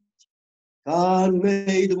seat. God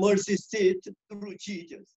made mercy seat through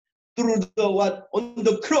Jesus, through the what? On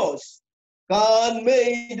the cross. God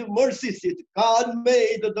made mercy seat. God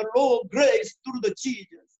made the law of grace through the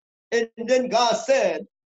Jesus. And then God said,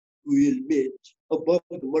 we will meet above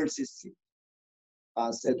the mercy seat.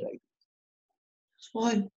 God said like that. That's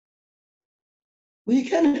why we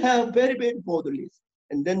can have very, very boldly.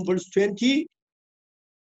 And then verse 20,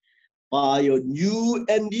 by a new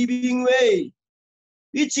and living way,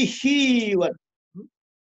 which he what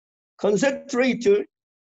consecrated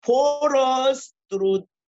for us through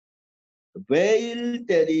the veil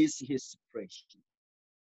that is his flesh.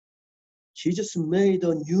 Jesus made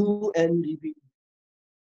a new and living.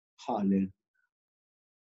 Hallelujah.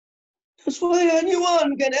 That's why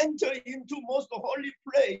anyone can enter into most holy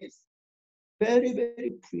place. Very,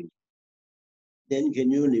 very free. Then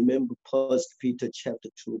can you remember 1 Peter chapter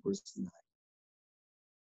 2 verse 9?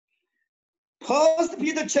 1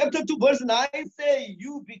 Peter chapter 2 verse 9 say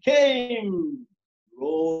you became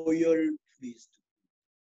royal priest.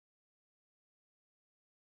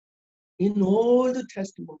 In all the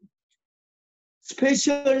Testament,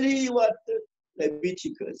 especially what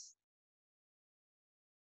Leviticus,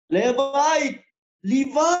 Levite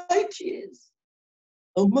is.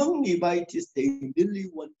 Among Levites, they really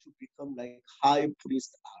want to become like high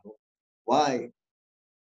priest Aaron. Why?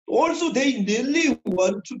 Also, they really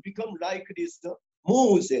want to become like this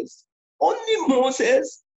Moses. Only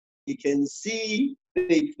Moses, he can see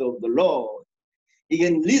faith of the Lord. He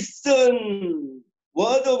can listen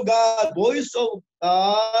word of God, voice of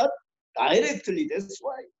God directly. That's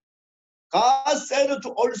why God said to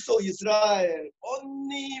also Israel,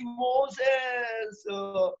 only Moses,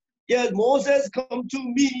 yes, Moses come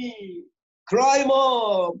to me, cry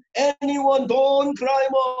mom. Anyone don't cry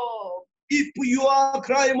mom. If you are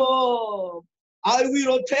cry mom, I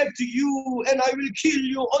will attack you and I will kill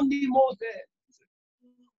you, only Moses.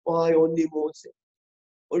 Why only Moses?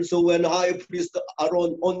 Also when high priest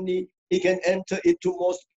Aaron only, he can enter into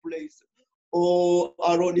most places. Oh,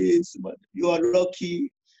 Aaron is, but you are lucky.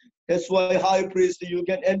 That's why high priest, you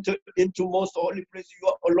can enter into most holy place, you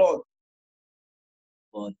are alone.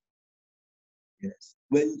 But yes,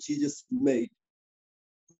 when Jesus made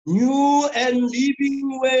new and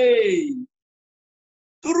living way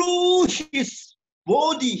through his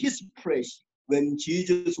body, his flesh, when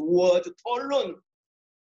Jesus was torn,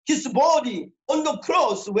 his body on the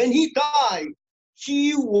cross, when he died,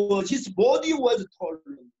 his body was torn.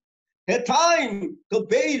 That time, the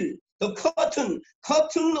veil, the curtain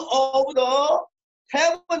of the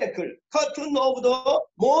tabernacle, curtain of the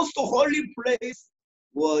most holy place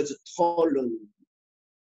was torn.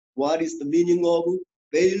 What is the meaning of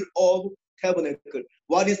veil of tabernacle?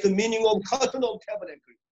 What is the meaning of curtain of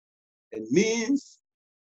tabernacle? It means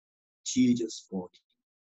Jesus' body.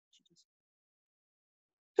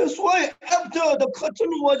 That's why after the curtain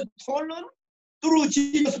was torn through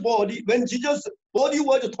Jesus' body, when Jesus' body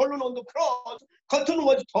was torn on the cross, curtain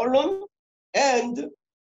was torn, and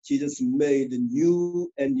Jesus made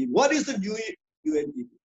new and new. What is the new and new?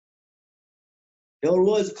 There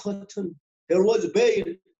was curtain, there was veil,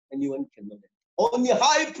 anyone cannot enter. Only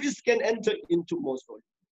high priest can enter into most holy.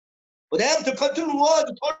 But after curtain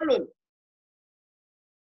was torn,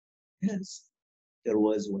 yes, there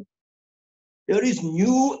was one. There is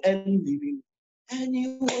new and living.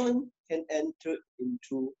 Anyone can enter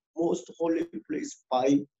into most holy place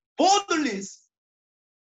by boldly.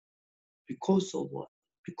 Because of what?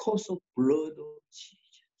 Because of blood of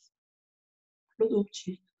Jesus. Blood of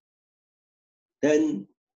Jesus. Then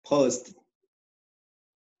first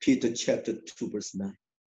Peter chapter 2 verse 9.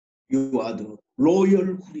 You are the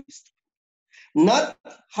royal priesthood, not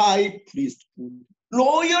high priesthood.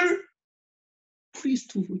 Royal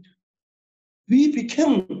priesthood. We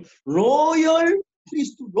became royal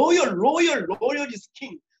priesthood. Royal is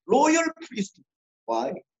king. Royal priesthood.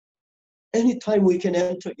 Why? Anytime we can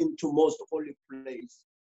enter into most holy place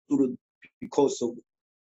because of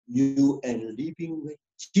new and living way.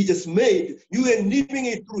 Jesus made new and living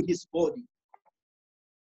it through his body.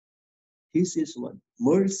 This is one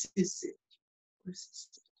mercy seat.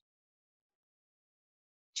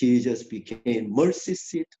 Jesus became mercy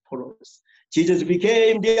seat for us. Jesus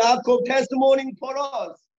became the ark of testimony for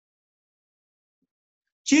us.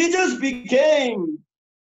 Jesus became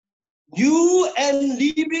new and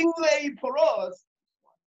living way for us.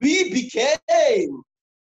 We became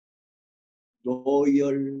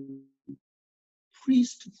royal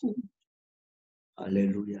priesthood.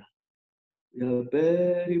 Hallelujah. We are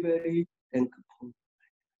very, very thankful.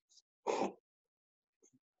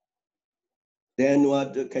 Then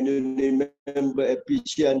what can you remember?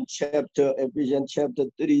 Ephesians chapter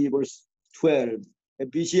 3 verse 12.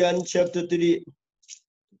 Ephesians chapter 3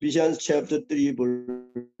 verse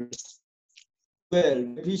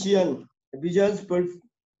 12.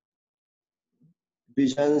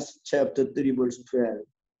 Ephesians chapter 3 verse 12.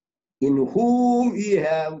 In whom we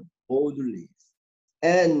have boldly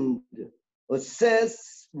and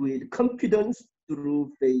access with confidence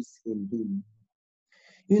through faith in him.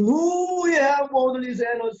 In whom we have bodily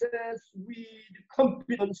innocence with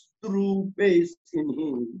confidence through faith in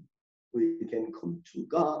him. We can come to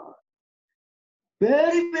God.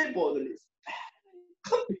 Very, very bodily.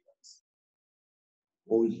 Confidence.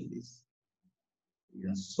 Only this. We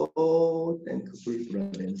are so thankful,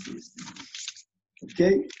 brothers and sisters.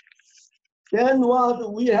 Okay? Then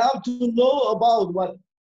what we have to know about what?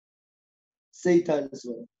 Satan's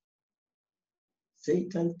word.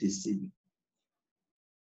 Satan deceiving.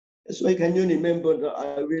 That's why can you remember that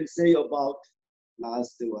I will say about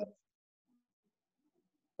last one.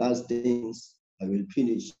 Last things I will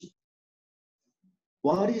finish.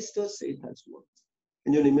 What is the Satan's word?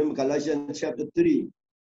 Can you remember Galatians chapter 3,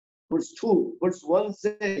 verse 2, verse 1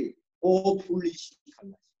 say, "O foolish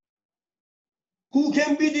Galatians, who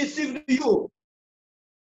can be deceived you?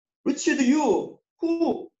 Richard, you?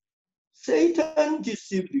 Who? Satan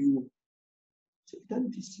deceived you.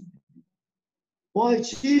 Satan deceived you. Why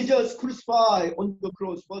Jesus crucified on the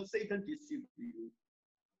cross, but Satan deceived you.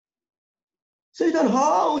 Satan,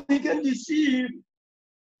 how he can deceive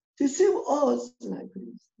us like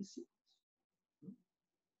this? Deceive.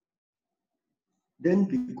 Then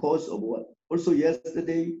because of what? Also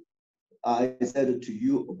yesterday, I said to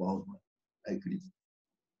you about what? Like this.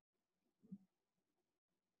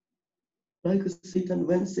 Like Satan,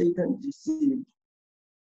 when Satan deceived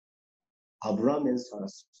Abraham and Sarah,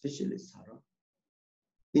 especially Sarah,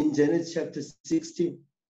 in Genesis chapter 16,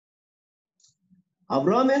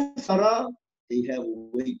 Abraham and Sarah, they have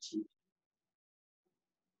waited.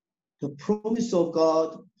 The promise of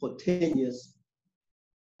God for 10 years.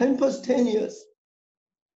 10 plus 10 years.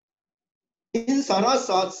 In Sarah's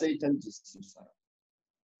heart, Satan deceived Sarah.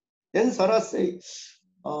 Then Sarah said,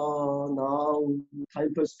 now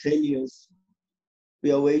time plus 10 years.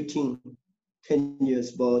 We are waiting 10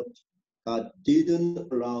 years, but God didn't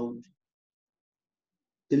allow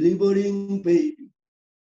delivering baby.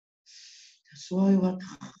 That's why what?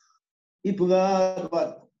 If God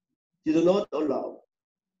what did not allow,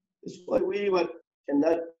 that's why we what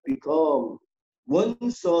cannot become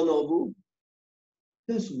one son of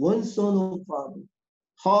just one son of Father.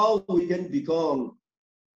 How we can become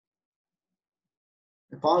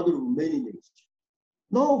the father of many nations?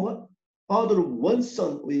 No, what? Father of one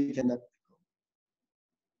son we cannot become.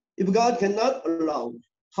 If God cannot allow,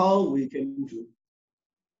 how we can do?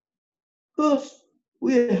 Because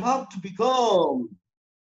we have to become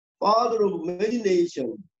father of many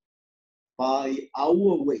nations by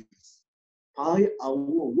our ways, by our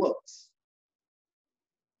works.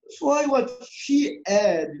 That's why what she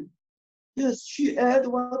added, yes, she added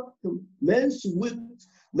what man's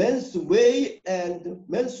way and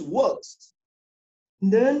man's works.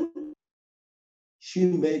 And then she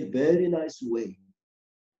made very nice way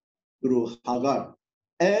through Hagar,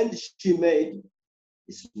 and she made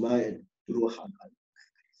Ismail through Hagar.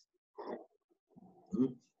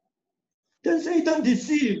 Then Satan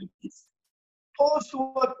deceived. Also,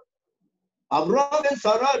 what Abraham and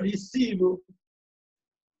Sarah received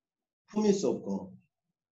promise of God.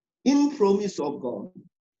 In promise of God,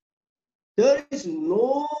 there is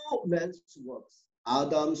no man's works.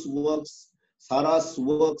 Adam's works, Sarah's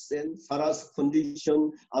works, and Sarah's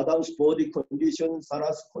condition, Adam's body condition,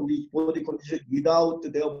 Sarah's body condition without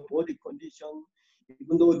their body condition,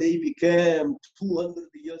 even though they became 200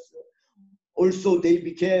 years, also they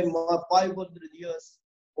became 500 years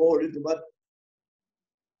old, but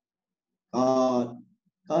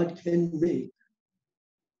God can make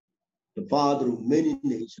the father of many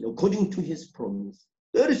nations according to his promise.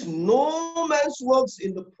 There is no man's works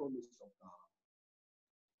in the promise of God.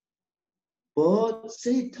 But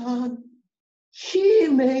Satan, he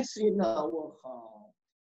makes in our heart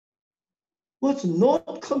what's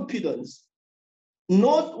not confidence,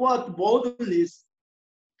 not what boldness,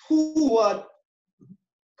 to what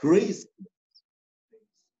grace.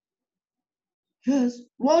 Yes,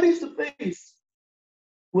 what is the faith?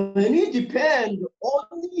 When we depend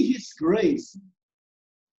on his grace,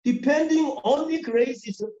 depending on the grace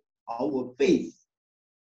is our faith.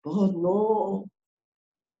 But no,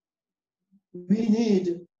 we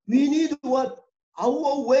need what?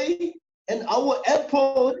 Our way and our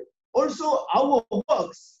effort, also our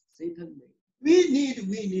works. Satan made. We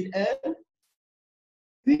need, and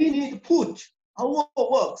we need to put our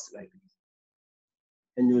works like this.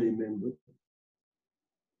 Can you remember?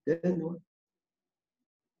 Then what?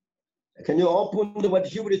 Can you open the what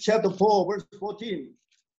Hebrews chapter 4, verse 14?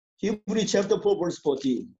 Hebrews chapter 4, verse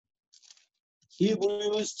 14.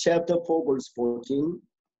 Hebrews chapter 4, verse 14.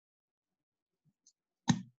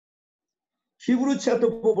 Hebrews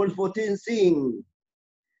chapter 4, verse 14, saying,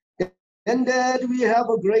 And that we have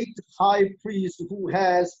a great high priest who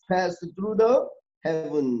has passed through the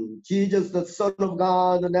heaven, Jesus, the Son of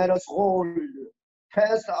God. Let us hold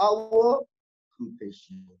past our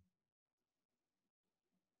confession.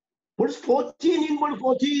 Verse 14, in verse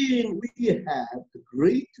 14, we have the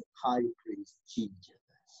great high priest, Jesus.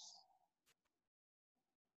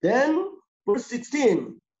 Then, verse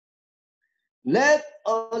 16, let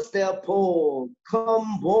us therefore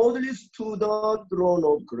come boldly to the throne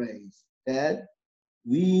of grace, that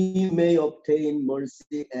we may obtain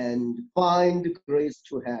mercy and find grace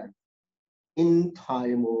to help in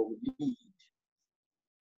time of need.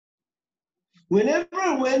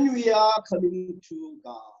 When we are coming to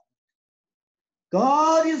God,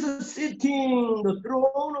 God is sitting the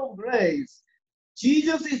throne of grace.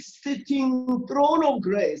 Jesus is sitting throne of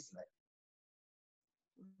grace.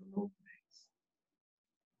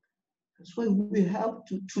 That's why we have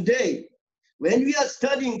to today, when we are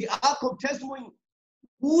studying the Ark of Testimony,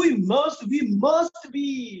 we must be memorized.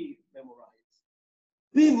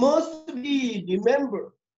 We must be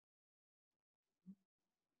remember.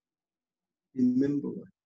 Remember what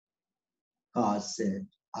God said,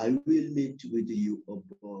 I will meet with you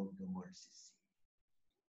above the mercy seat.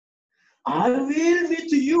 I will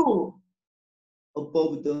meet you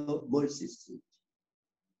above the mercy seat.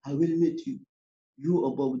 I will meet you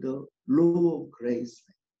above the law of grace.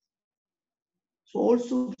 So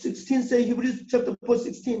also 16 say, Hebrews chapter 4,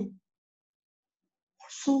 16.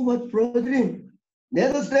 So what, brethren?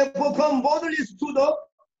 Let us therefore come boldly to the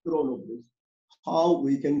throne of grace. How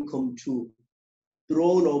we can come to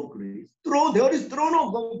throne of grace? There is throne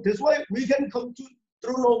of God. That's why we can come to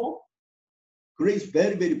throne of grace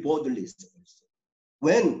very, very boldly.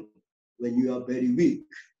 When you are very weak,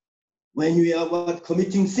 when you are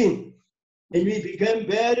committing sin, when we become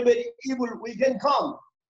very, very evil, we can come.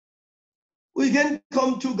 We can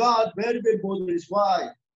come to God very, very boldly. Why?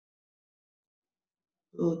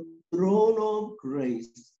 The throne of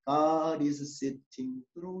grace. God is sitting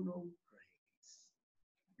throne of grace.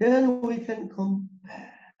 Then we can come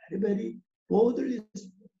very, very boldly.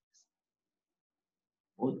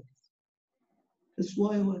 That's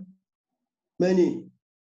why many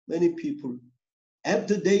people,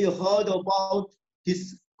 after they heard about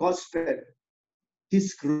this gospel,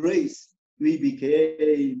 this grace, we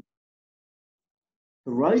became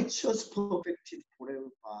righteous, perfected forever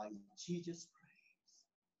by Jesus Christ.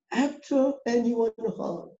 After anyone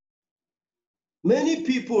heard, many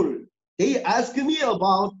people, they ask me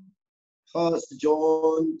about 1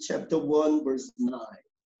 John chapter 1, verse 9.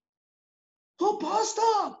 Oh,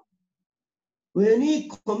 Pastor, when we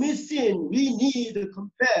commit sin, we need to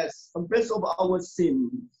confess of our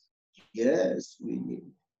sins. Yes, we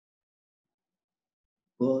need.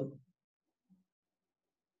 But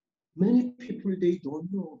many people, they don't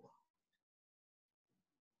know about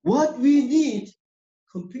what we need,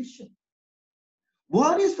 compassion.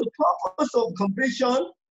 What is the purpose of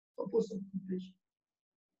compassion? Purpose of compassion.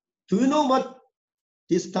 Do you know what?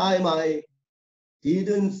 This time I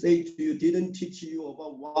didn't say to you, didn't teach you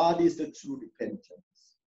about what is the true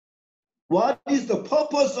repentance. What is the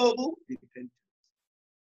purpose of repentance?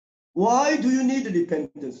 Why do you need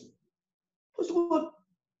repentance? First of all,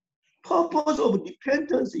 purpose of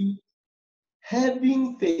repentance is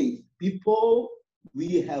having faith. Before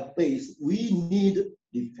we have faith, we need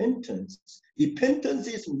repentance. Repentance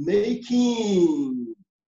is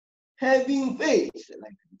having faith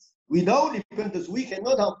like this. Without repentance, we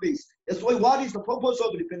cannot have faith. That's why what is the purpose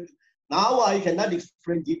of repentance? Now I cannot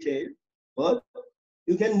explain detail, but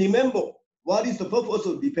you can remember what is the purpose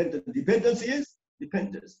of repentance. Repentance is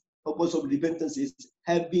repentance. Purpose of repentance is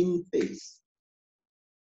having faith.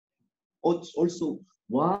 Also,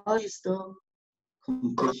 what is the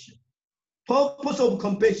compassion? Purpose of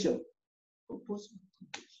compassion. Purpose of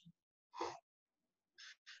compassion.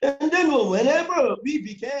 And then whenever we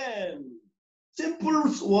became simple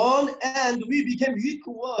one and we became weak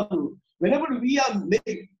one, whenever we are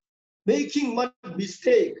making much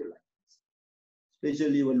mistake,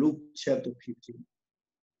 especially when Luke chapter 15,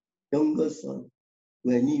 younger son,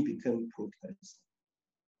 when he became protest.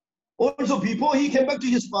 Also, before he came back to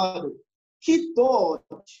his father, he thought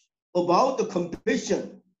about the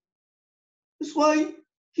compassion. That's why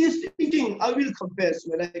he's thinking, I will confess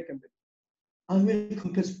when I come back. I will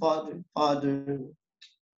confess, Father, I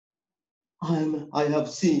have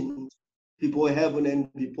sinned before heaven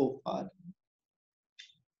and before Father.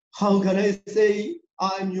 How can I say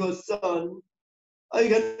I'm your son? I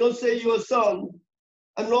cannot say your son.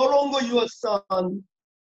 I'm no longer your son.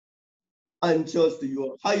 I'm just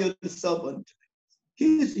your hired servant.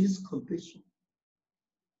 He is his compassion.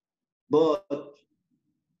 But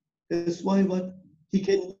That's why what he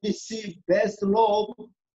can receive best love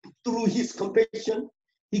through his compassion.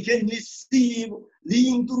 He can receive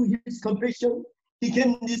living through his compassion. He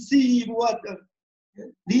can receive what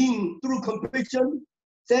living through compassion,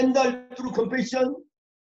 sandal through compassion.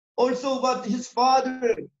 Also, what his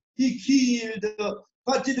father, he killed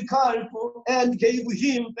fatted calf and gave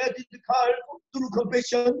him fatted calf through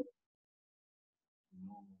compassion.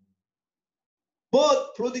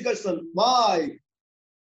 But prodigal son, why?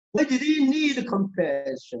 Why did he need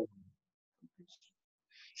compassion?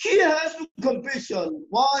 He has compassion.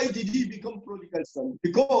 Why did he become prodigal son?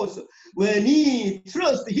 Because when he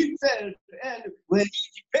trusts himself and when he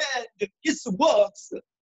depends his works,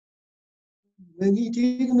 when he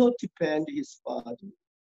did not depend his father,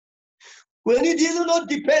 when he did not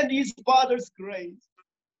depend his father's grace,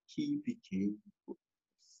 he became prodigal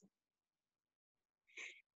son.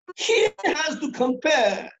 He has to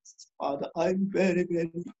confess, Father, I'm very,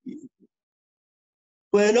 very evil.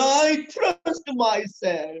 When I trust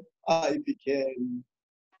myself, I became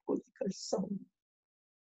prodigal son.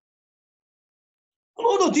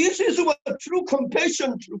 No, this is what true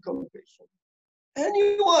compassion,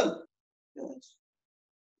 Anyone, yes.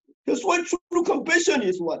 That's what true compassion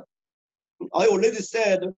is what. I already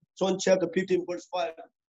said, John chapter 15, verse 5.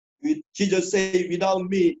 Jesus said, without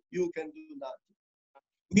me, you can do nothing.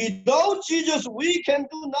 Without Jesus, we can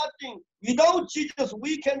do nothing. Without Jesus,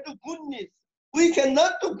 we can do goodness. We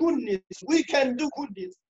cannot do goodness. We can do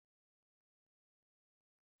goodness.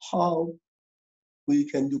 How we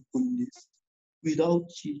can do goodness without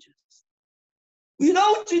Jesus?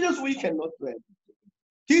 Without Jesus, we cannot do anything.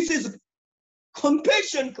 This is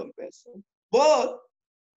compassion. But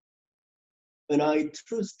when I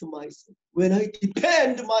trust myself, when I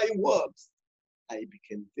depend my works, I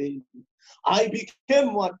became vain. I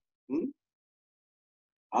became what?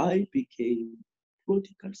 I became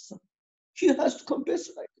prodigal son. He has to confess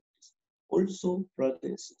like this. Also, brothers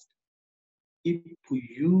and sisters, if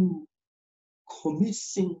you commit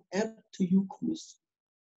sin after you commit sin,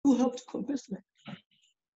 you have to confess like that.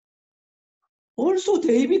 Also,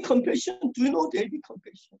 David compassion. Do you know David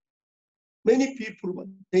compassion? Many people,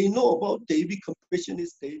 they know about David compassion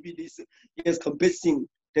is David is confessing,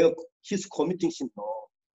 he's committing sin. No.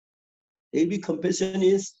 David compassion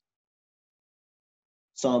is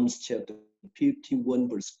Psalms chapter 51,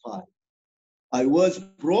 verse 5. I was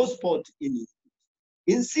brought forth in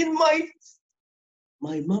sin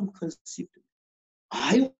my mom conceived me.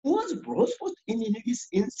 I was brought forth in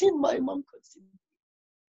sin my mom conceived me.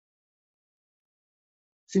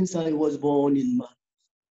 Since I was born in man,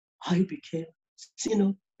 I became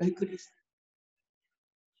sinner like this.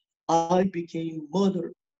 I became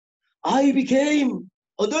mother. I became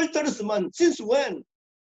adulterous man. Since when?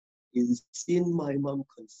 In sin my mom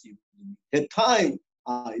conceived me. That time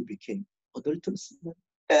I became adulterous man.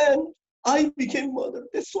 And I became mother.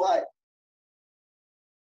 That's why.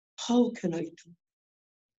 How can I do?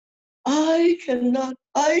 I can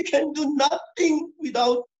do nothing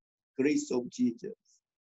without grace of Jesus.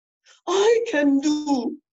 I can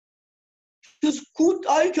do just good.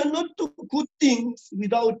 I cannot do good things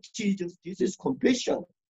without Jesus. This is compassion.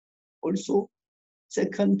 Also,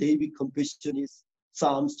 second David compassion is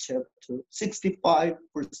Psalms chapter 65,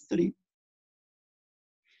 verse 3.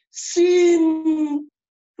 Sin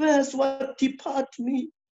was what depart me.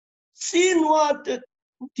 Sin what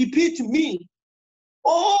defeat me.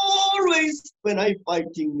 Always when I'm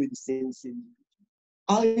fighting with sin,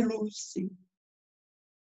 I lose sin.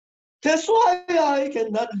 That's why I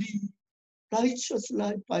cannot live righteous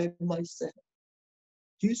life by myself.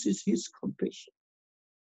 This is his compassion.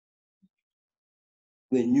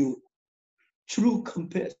 When you true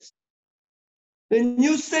confess, when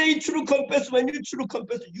you say true confess,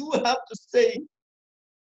 you have to say,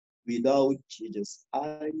 without Jesus,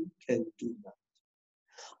 I can do nothing.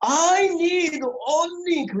 I need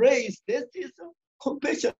only grace. This is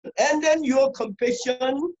compassion. And then your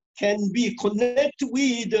compassion can be connected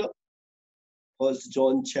with 1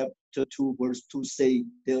 John chapter 2, verse 2 say,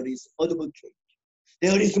 there is advocate.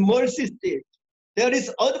 There is mercy seat. There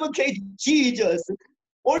is advocate Jesus.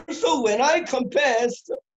 Also, when I confess,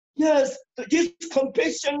 yes, this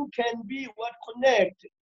compassion can be what connect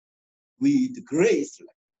with grace.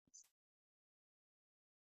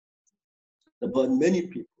 But many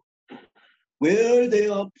people, where they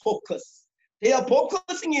are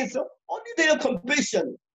focusing is only their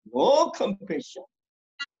compassion, no compassion.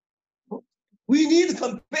 We need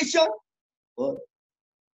compassion, but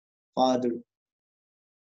Father,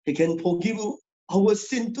 He can forgive our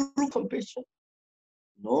sin through compassion.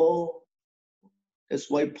 No. That's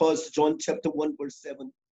why 1 John chapter 1, verse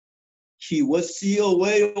 7. He will see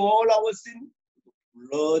away all our sin,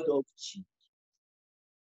 blood of Jesus.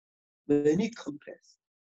 When we confess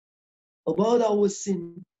about our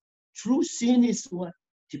sin, true sin is what?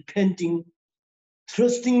 Depending,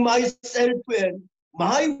 trusting myself and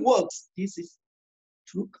my works. This is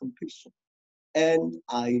true confession. And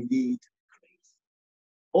I need grace.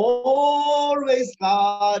 Always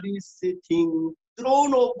God is sitting,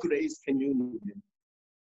 throne of grace. Can you know him?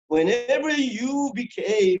 Whenever you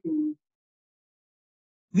became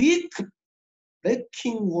weak,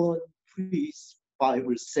 lacking one, please,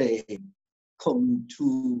 Bible say, come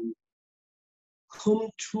to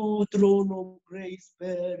throne of grace,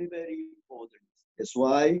 very, very important. That's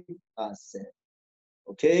why I said,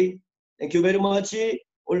 okay. Thank you very much.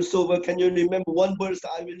 Also, can you remember one verse?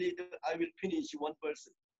 I will finish one verse.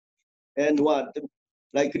 And what?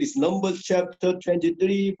 Like this, Numbers chapter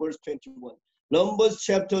 23, verse 21. Numbers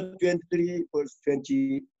chapter 23, verse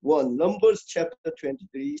 21. Numbers chapter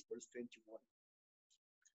 23, verse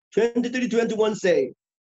 21. 23, 21 say,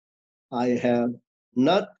 I have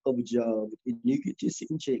not observed iniquities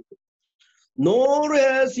in Jacob, nor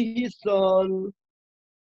has his son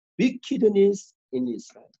wickedness in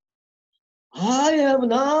Israel. I have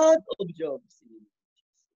not observed iniquities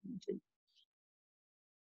in Jacob,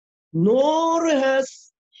 nor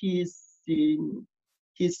has his sin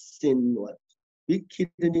what?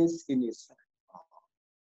 Wickedness in Israel.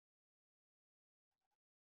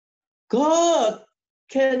 God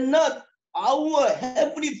cannot, our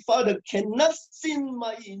Heavenly Father cannot sin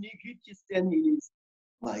my iniquities and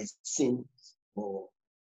my sins. Oh,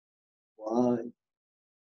 why?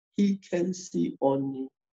 He can see only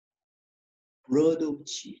blood of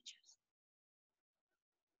Jesus.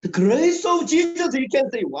 The grace of Jesus, he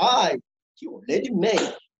can say, why? He already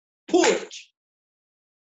made, put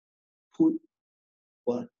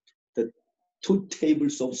what? The 2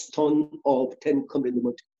 tables of stone of 10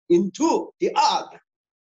 commandments into the ark,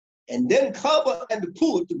 and then cover and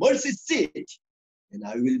put the mercy seat, and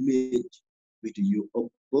I will meet with you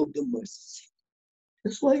above the mercy seat.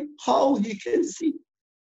 That's why how he can see.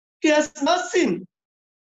 He has not seen.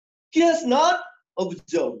 He has not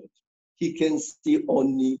observed. He can see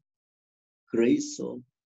only grace of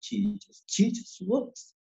Jesus. Jesus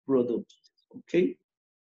works, brother of Jesus. Okay?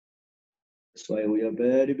 That's why we are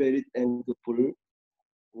very, very thankful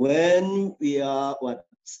when we are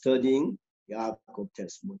studying Yaakov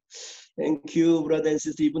testimony. Thank you, brother and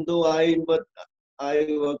sister. Even though I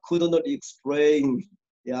could not explain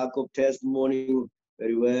Yaakov testimony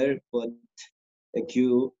very well, but thank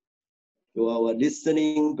you. You are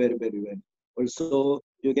listening very, very well. Also,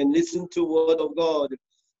 you can listen to Word of God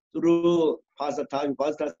through Pastor Tommy.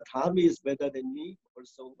 Pastor Tommy is better than me.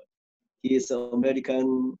 Also, he is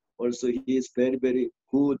American. Also, he is very, very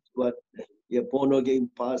good. But a born again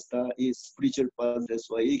pastor is spiritual pastor,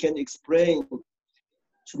 so he can explain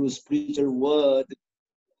through spiritual word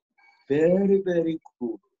very, very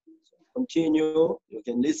good. So continue. You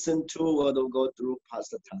can listen to Word of God through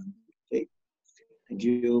Pastor Tommy. Okay. Thank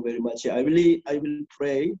you very much. I will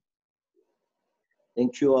pray.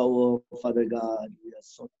 Thank you, our Father God. We are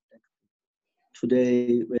so thankful.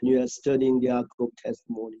 Today, when you are studying the Yaakov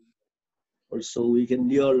testimony, also we can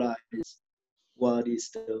realize what is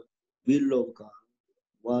the will of God,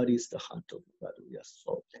 what is the heart of God. We are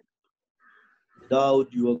so thankful.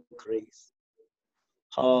 Without your grace,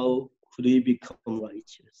 how could we become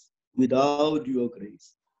righteous? Without your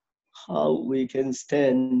grace, how we can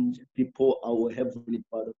stand before our Heavenly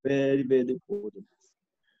Father? Very, very important.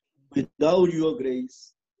 Without your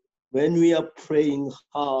grace, when we are praying,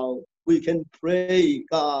 how we can pray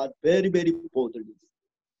God very, very boldly.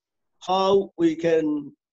 How we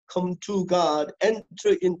can come to God,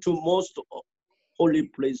 enter into most holy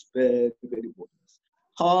place, very, very boldly.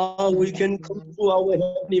 How we can come to our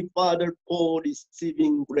Heavenly Father for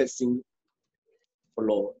receiving blessing,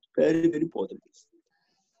 Lord, very, very boldly.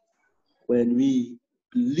 When we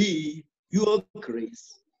believe your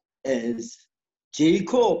grace, as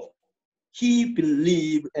Jacob, he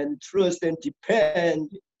believed and trust and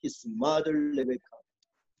depend his mother Rebecca.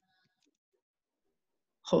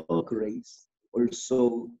 Her grace.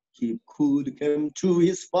 Also, he could come to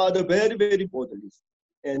his father very, very boldly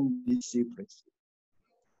and receive grace.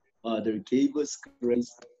 Father gave us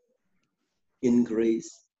grace in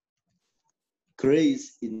grace.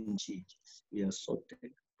 Grace in Jesus. We are so thankful.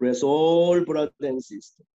 Bless all brothers and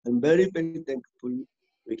sisters. I'm very, very thankful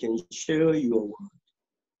we can share your word.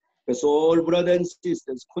 Bless all brothers and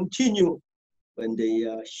sisters. Continue when they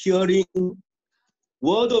are hearing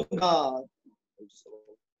word of God. Also,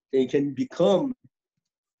 they can become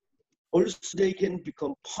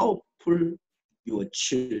powerful your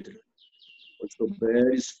children. also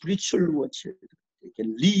very spiritual watcher. They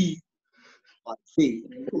can live by faith.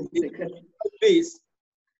 By faith,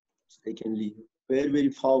 they can live very, very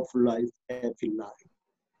powerful life, happy life.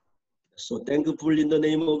 So thankful in the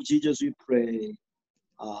name of Jesus we pray.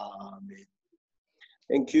 Amen.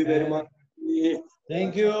 Thank you very much.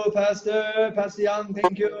 Thank you, Pastor Young.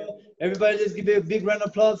 Thank you. Everybody, let's give a big round of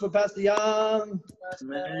applause for Pastor Young.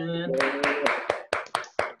 Amen.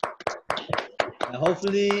 And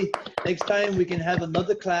hopefully, next time we can have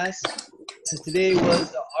another class. Since today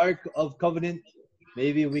was the Ark of Covenant,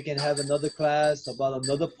 maybe we can have another class about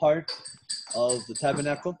another part of the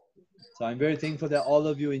tabernacle. So I'm very thankful that all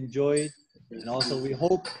of you enjoyed. And also, we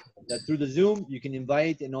hope that through the Zoom, you can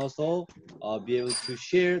invite and also be able to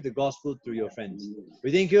share the gospel through your friends.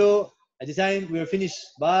 We thank you. At this time, we are finished.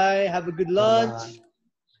 Bye. Have a good lunch.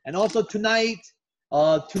 And also tonight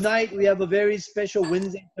we have a very special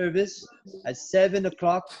Wednesday service at 7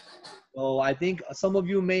 o'clock. So I think some of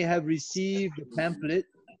you may have received the pamphlet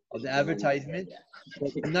of the advertisement. So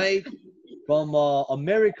tonight, from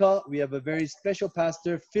America, we have a very special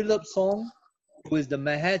pastor, Philip Song, who is the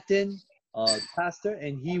Manhattan pastor,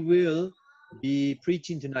 and he will be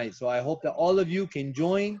preaching tonight. So I hope that all of you can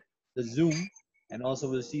join the Zoom, and also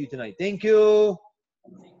we'll see you tonight. Thank you.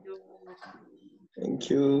 Thank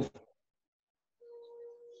you.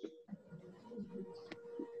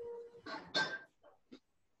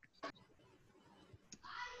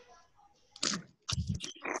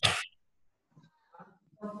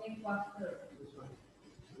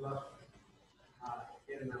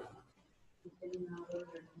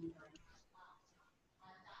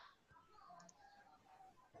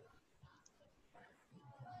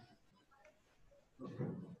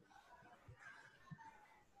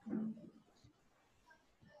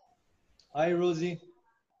 Hi, Rosie.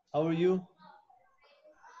 How are you?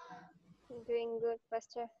 Doing good,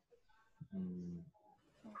 Pastor.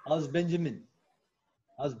 How's Benjamin?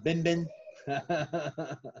 How's Ben? Even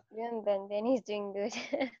Ben is doing good.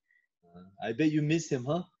 I bet you miss him,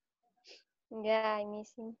 huh? Yeah, I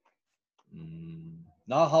miss him.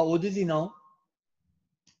 Now, how old is he now?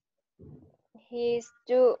 He's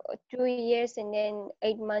 2 years and then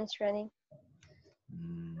 8 months running.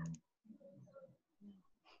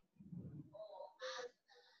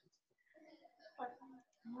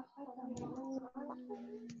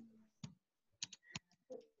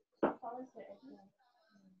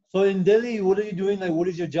 So in Delhi, what are you doing? Like, what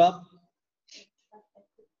is your job?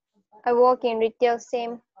 I work in retail,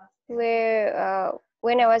 same where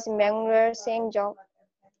when I was in Bangalore, same job.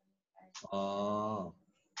 Yeah.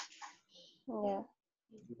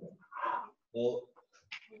 Well,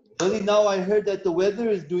 only now I heard that the weather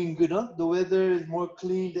is doing good, huh? The weather is more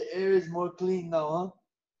clean, the air is more clean now,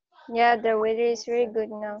 Yeah, the weather is very good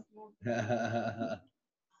now. huh?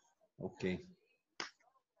 Okay.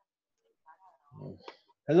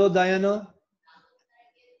 Hello, Diana.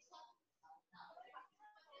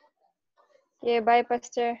 Yeah, bye,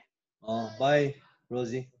 Pastor. Bye,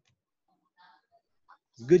 Rosie.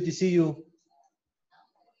 It's good to see you.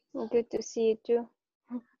 Good to see you too.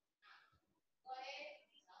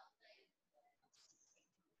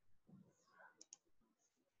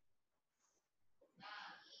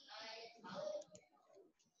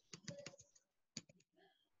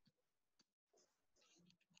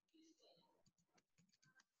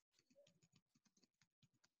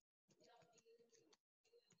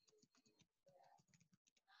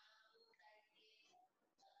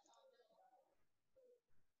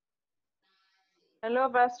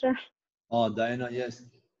 Hello, Pastor. Diana, yes.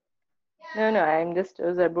 No, I'm just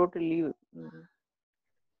was about to leave. Where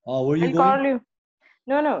are you I'll going? call you.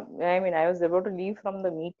 No, I mean, I was about to leave from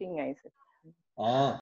the meeting, I said.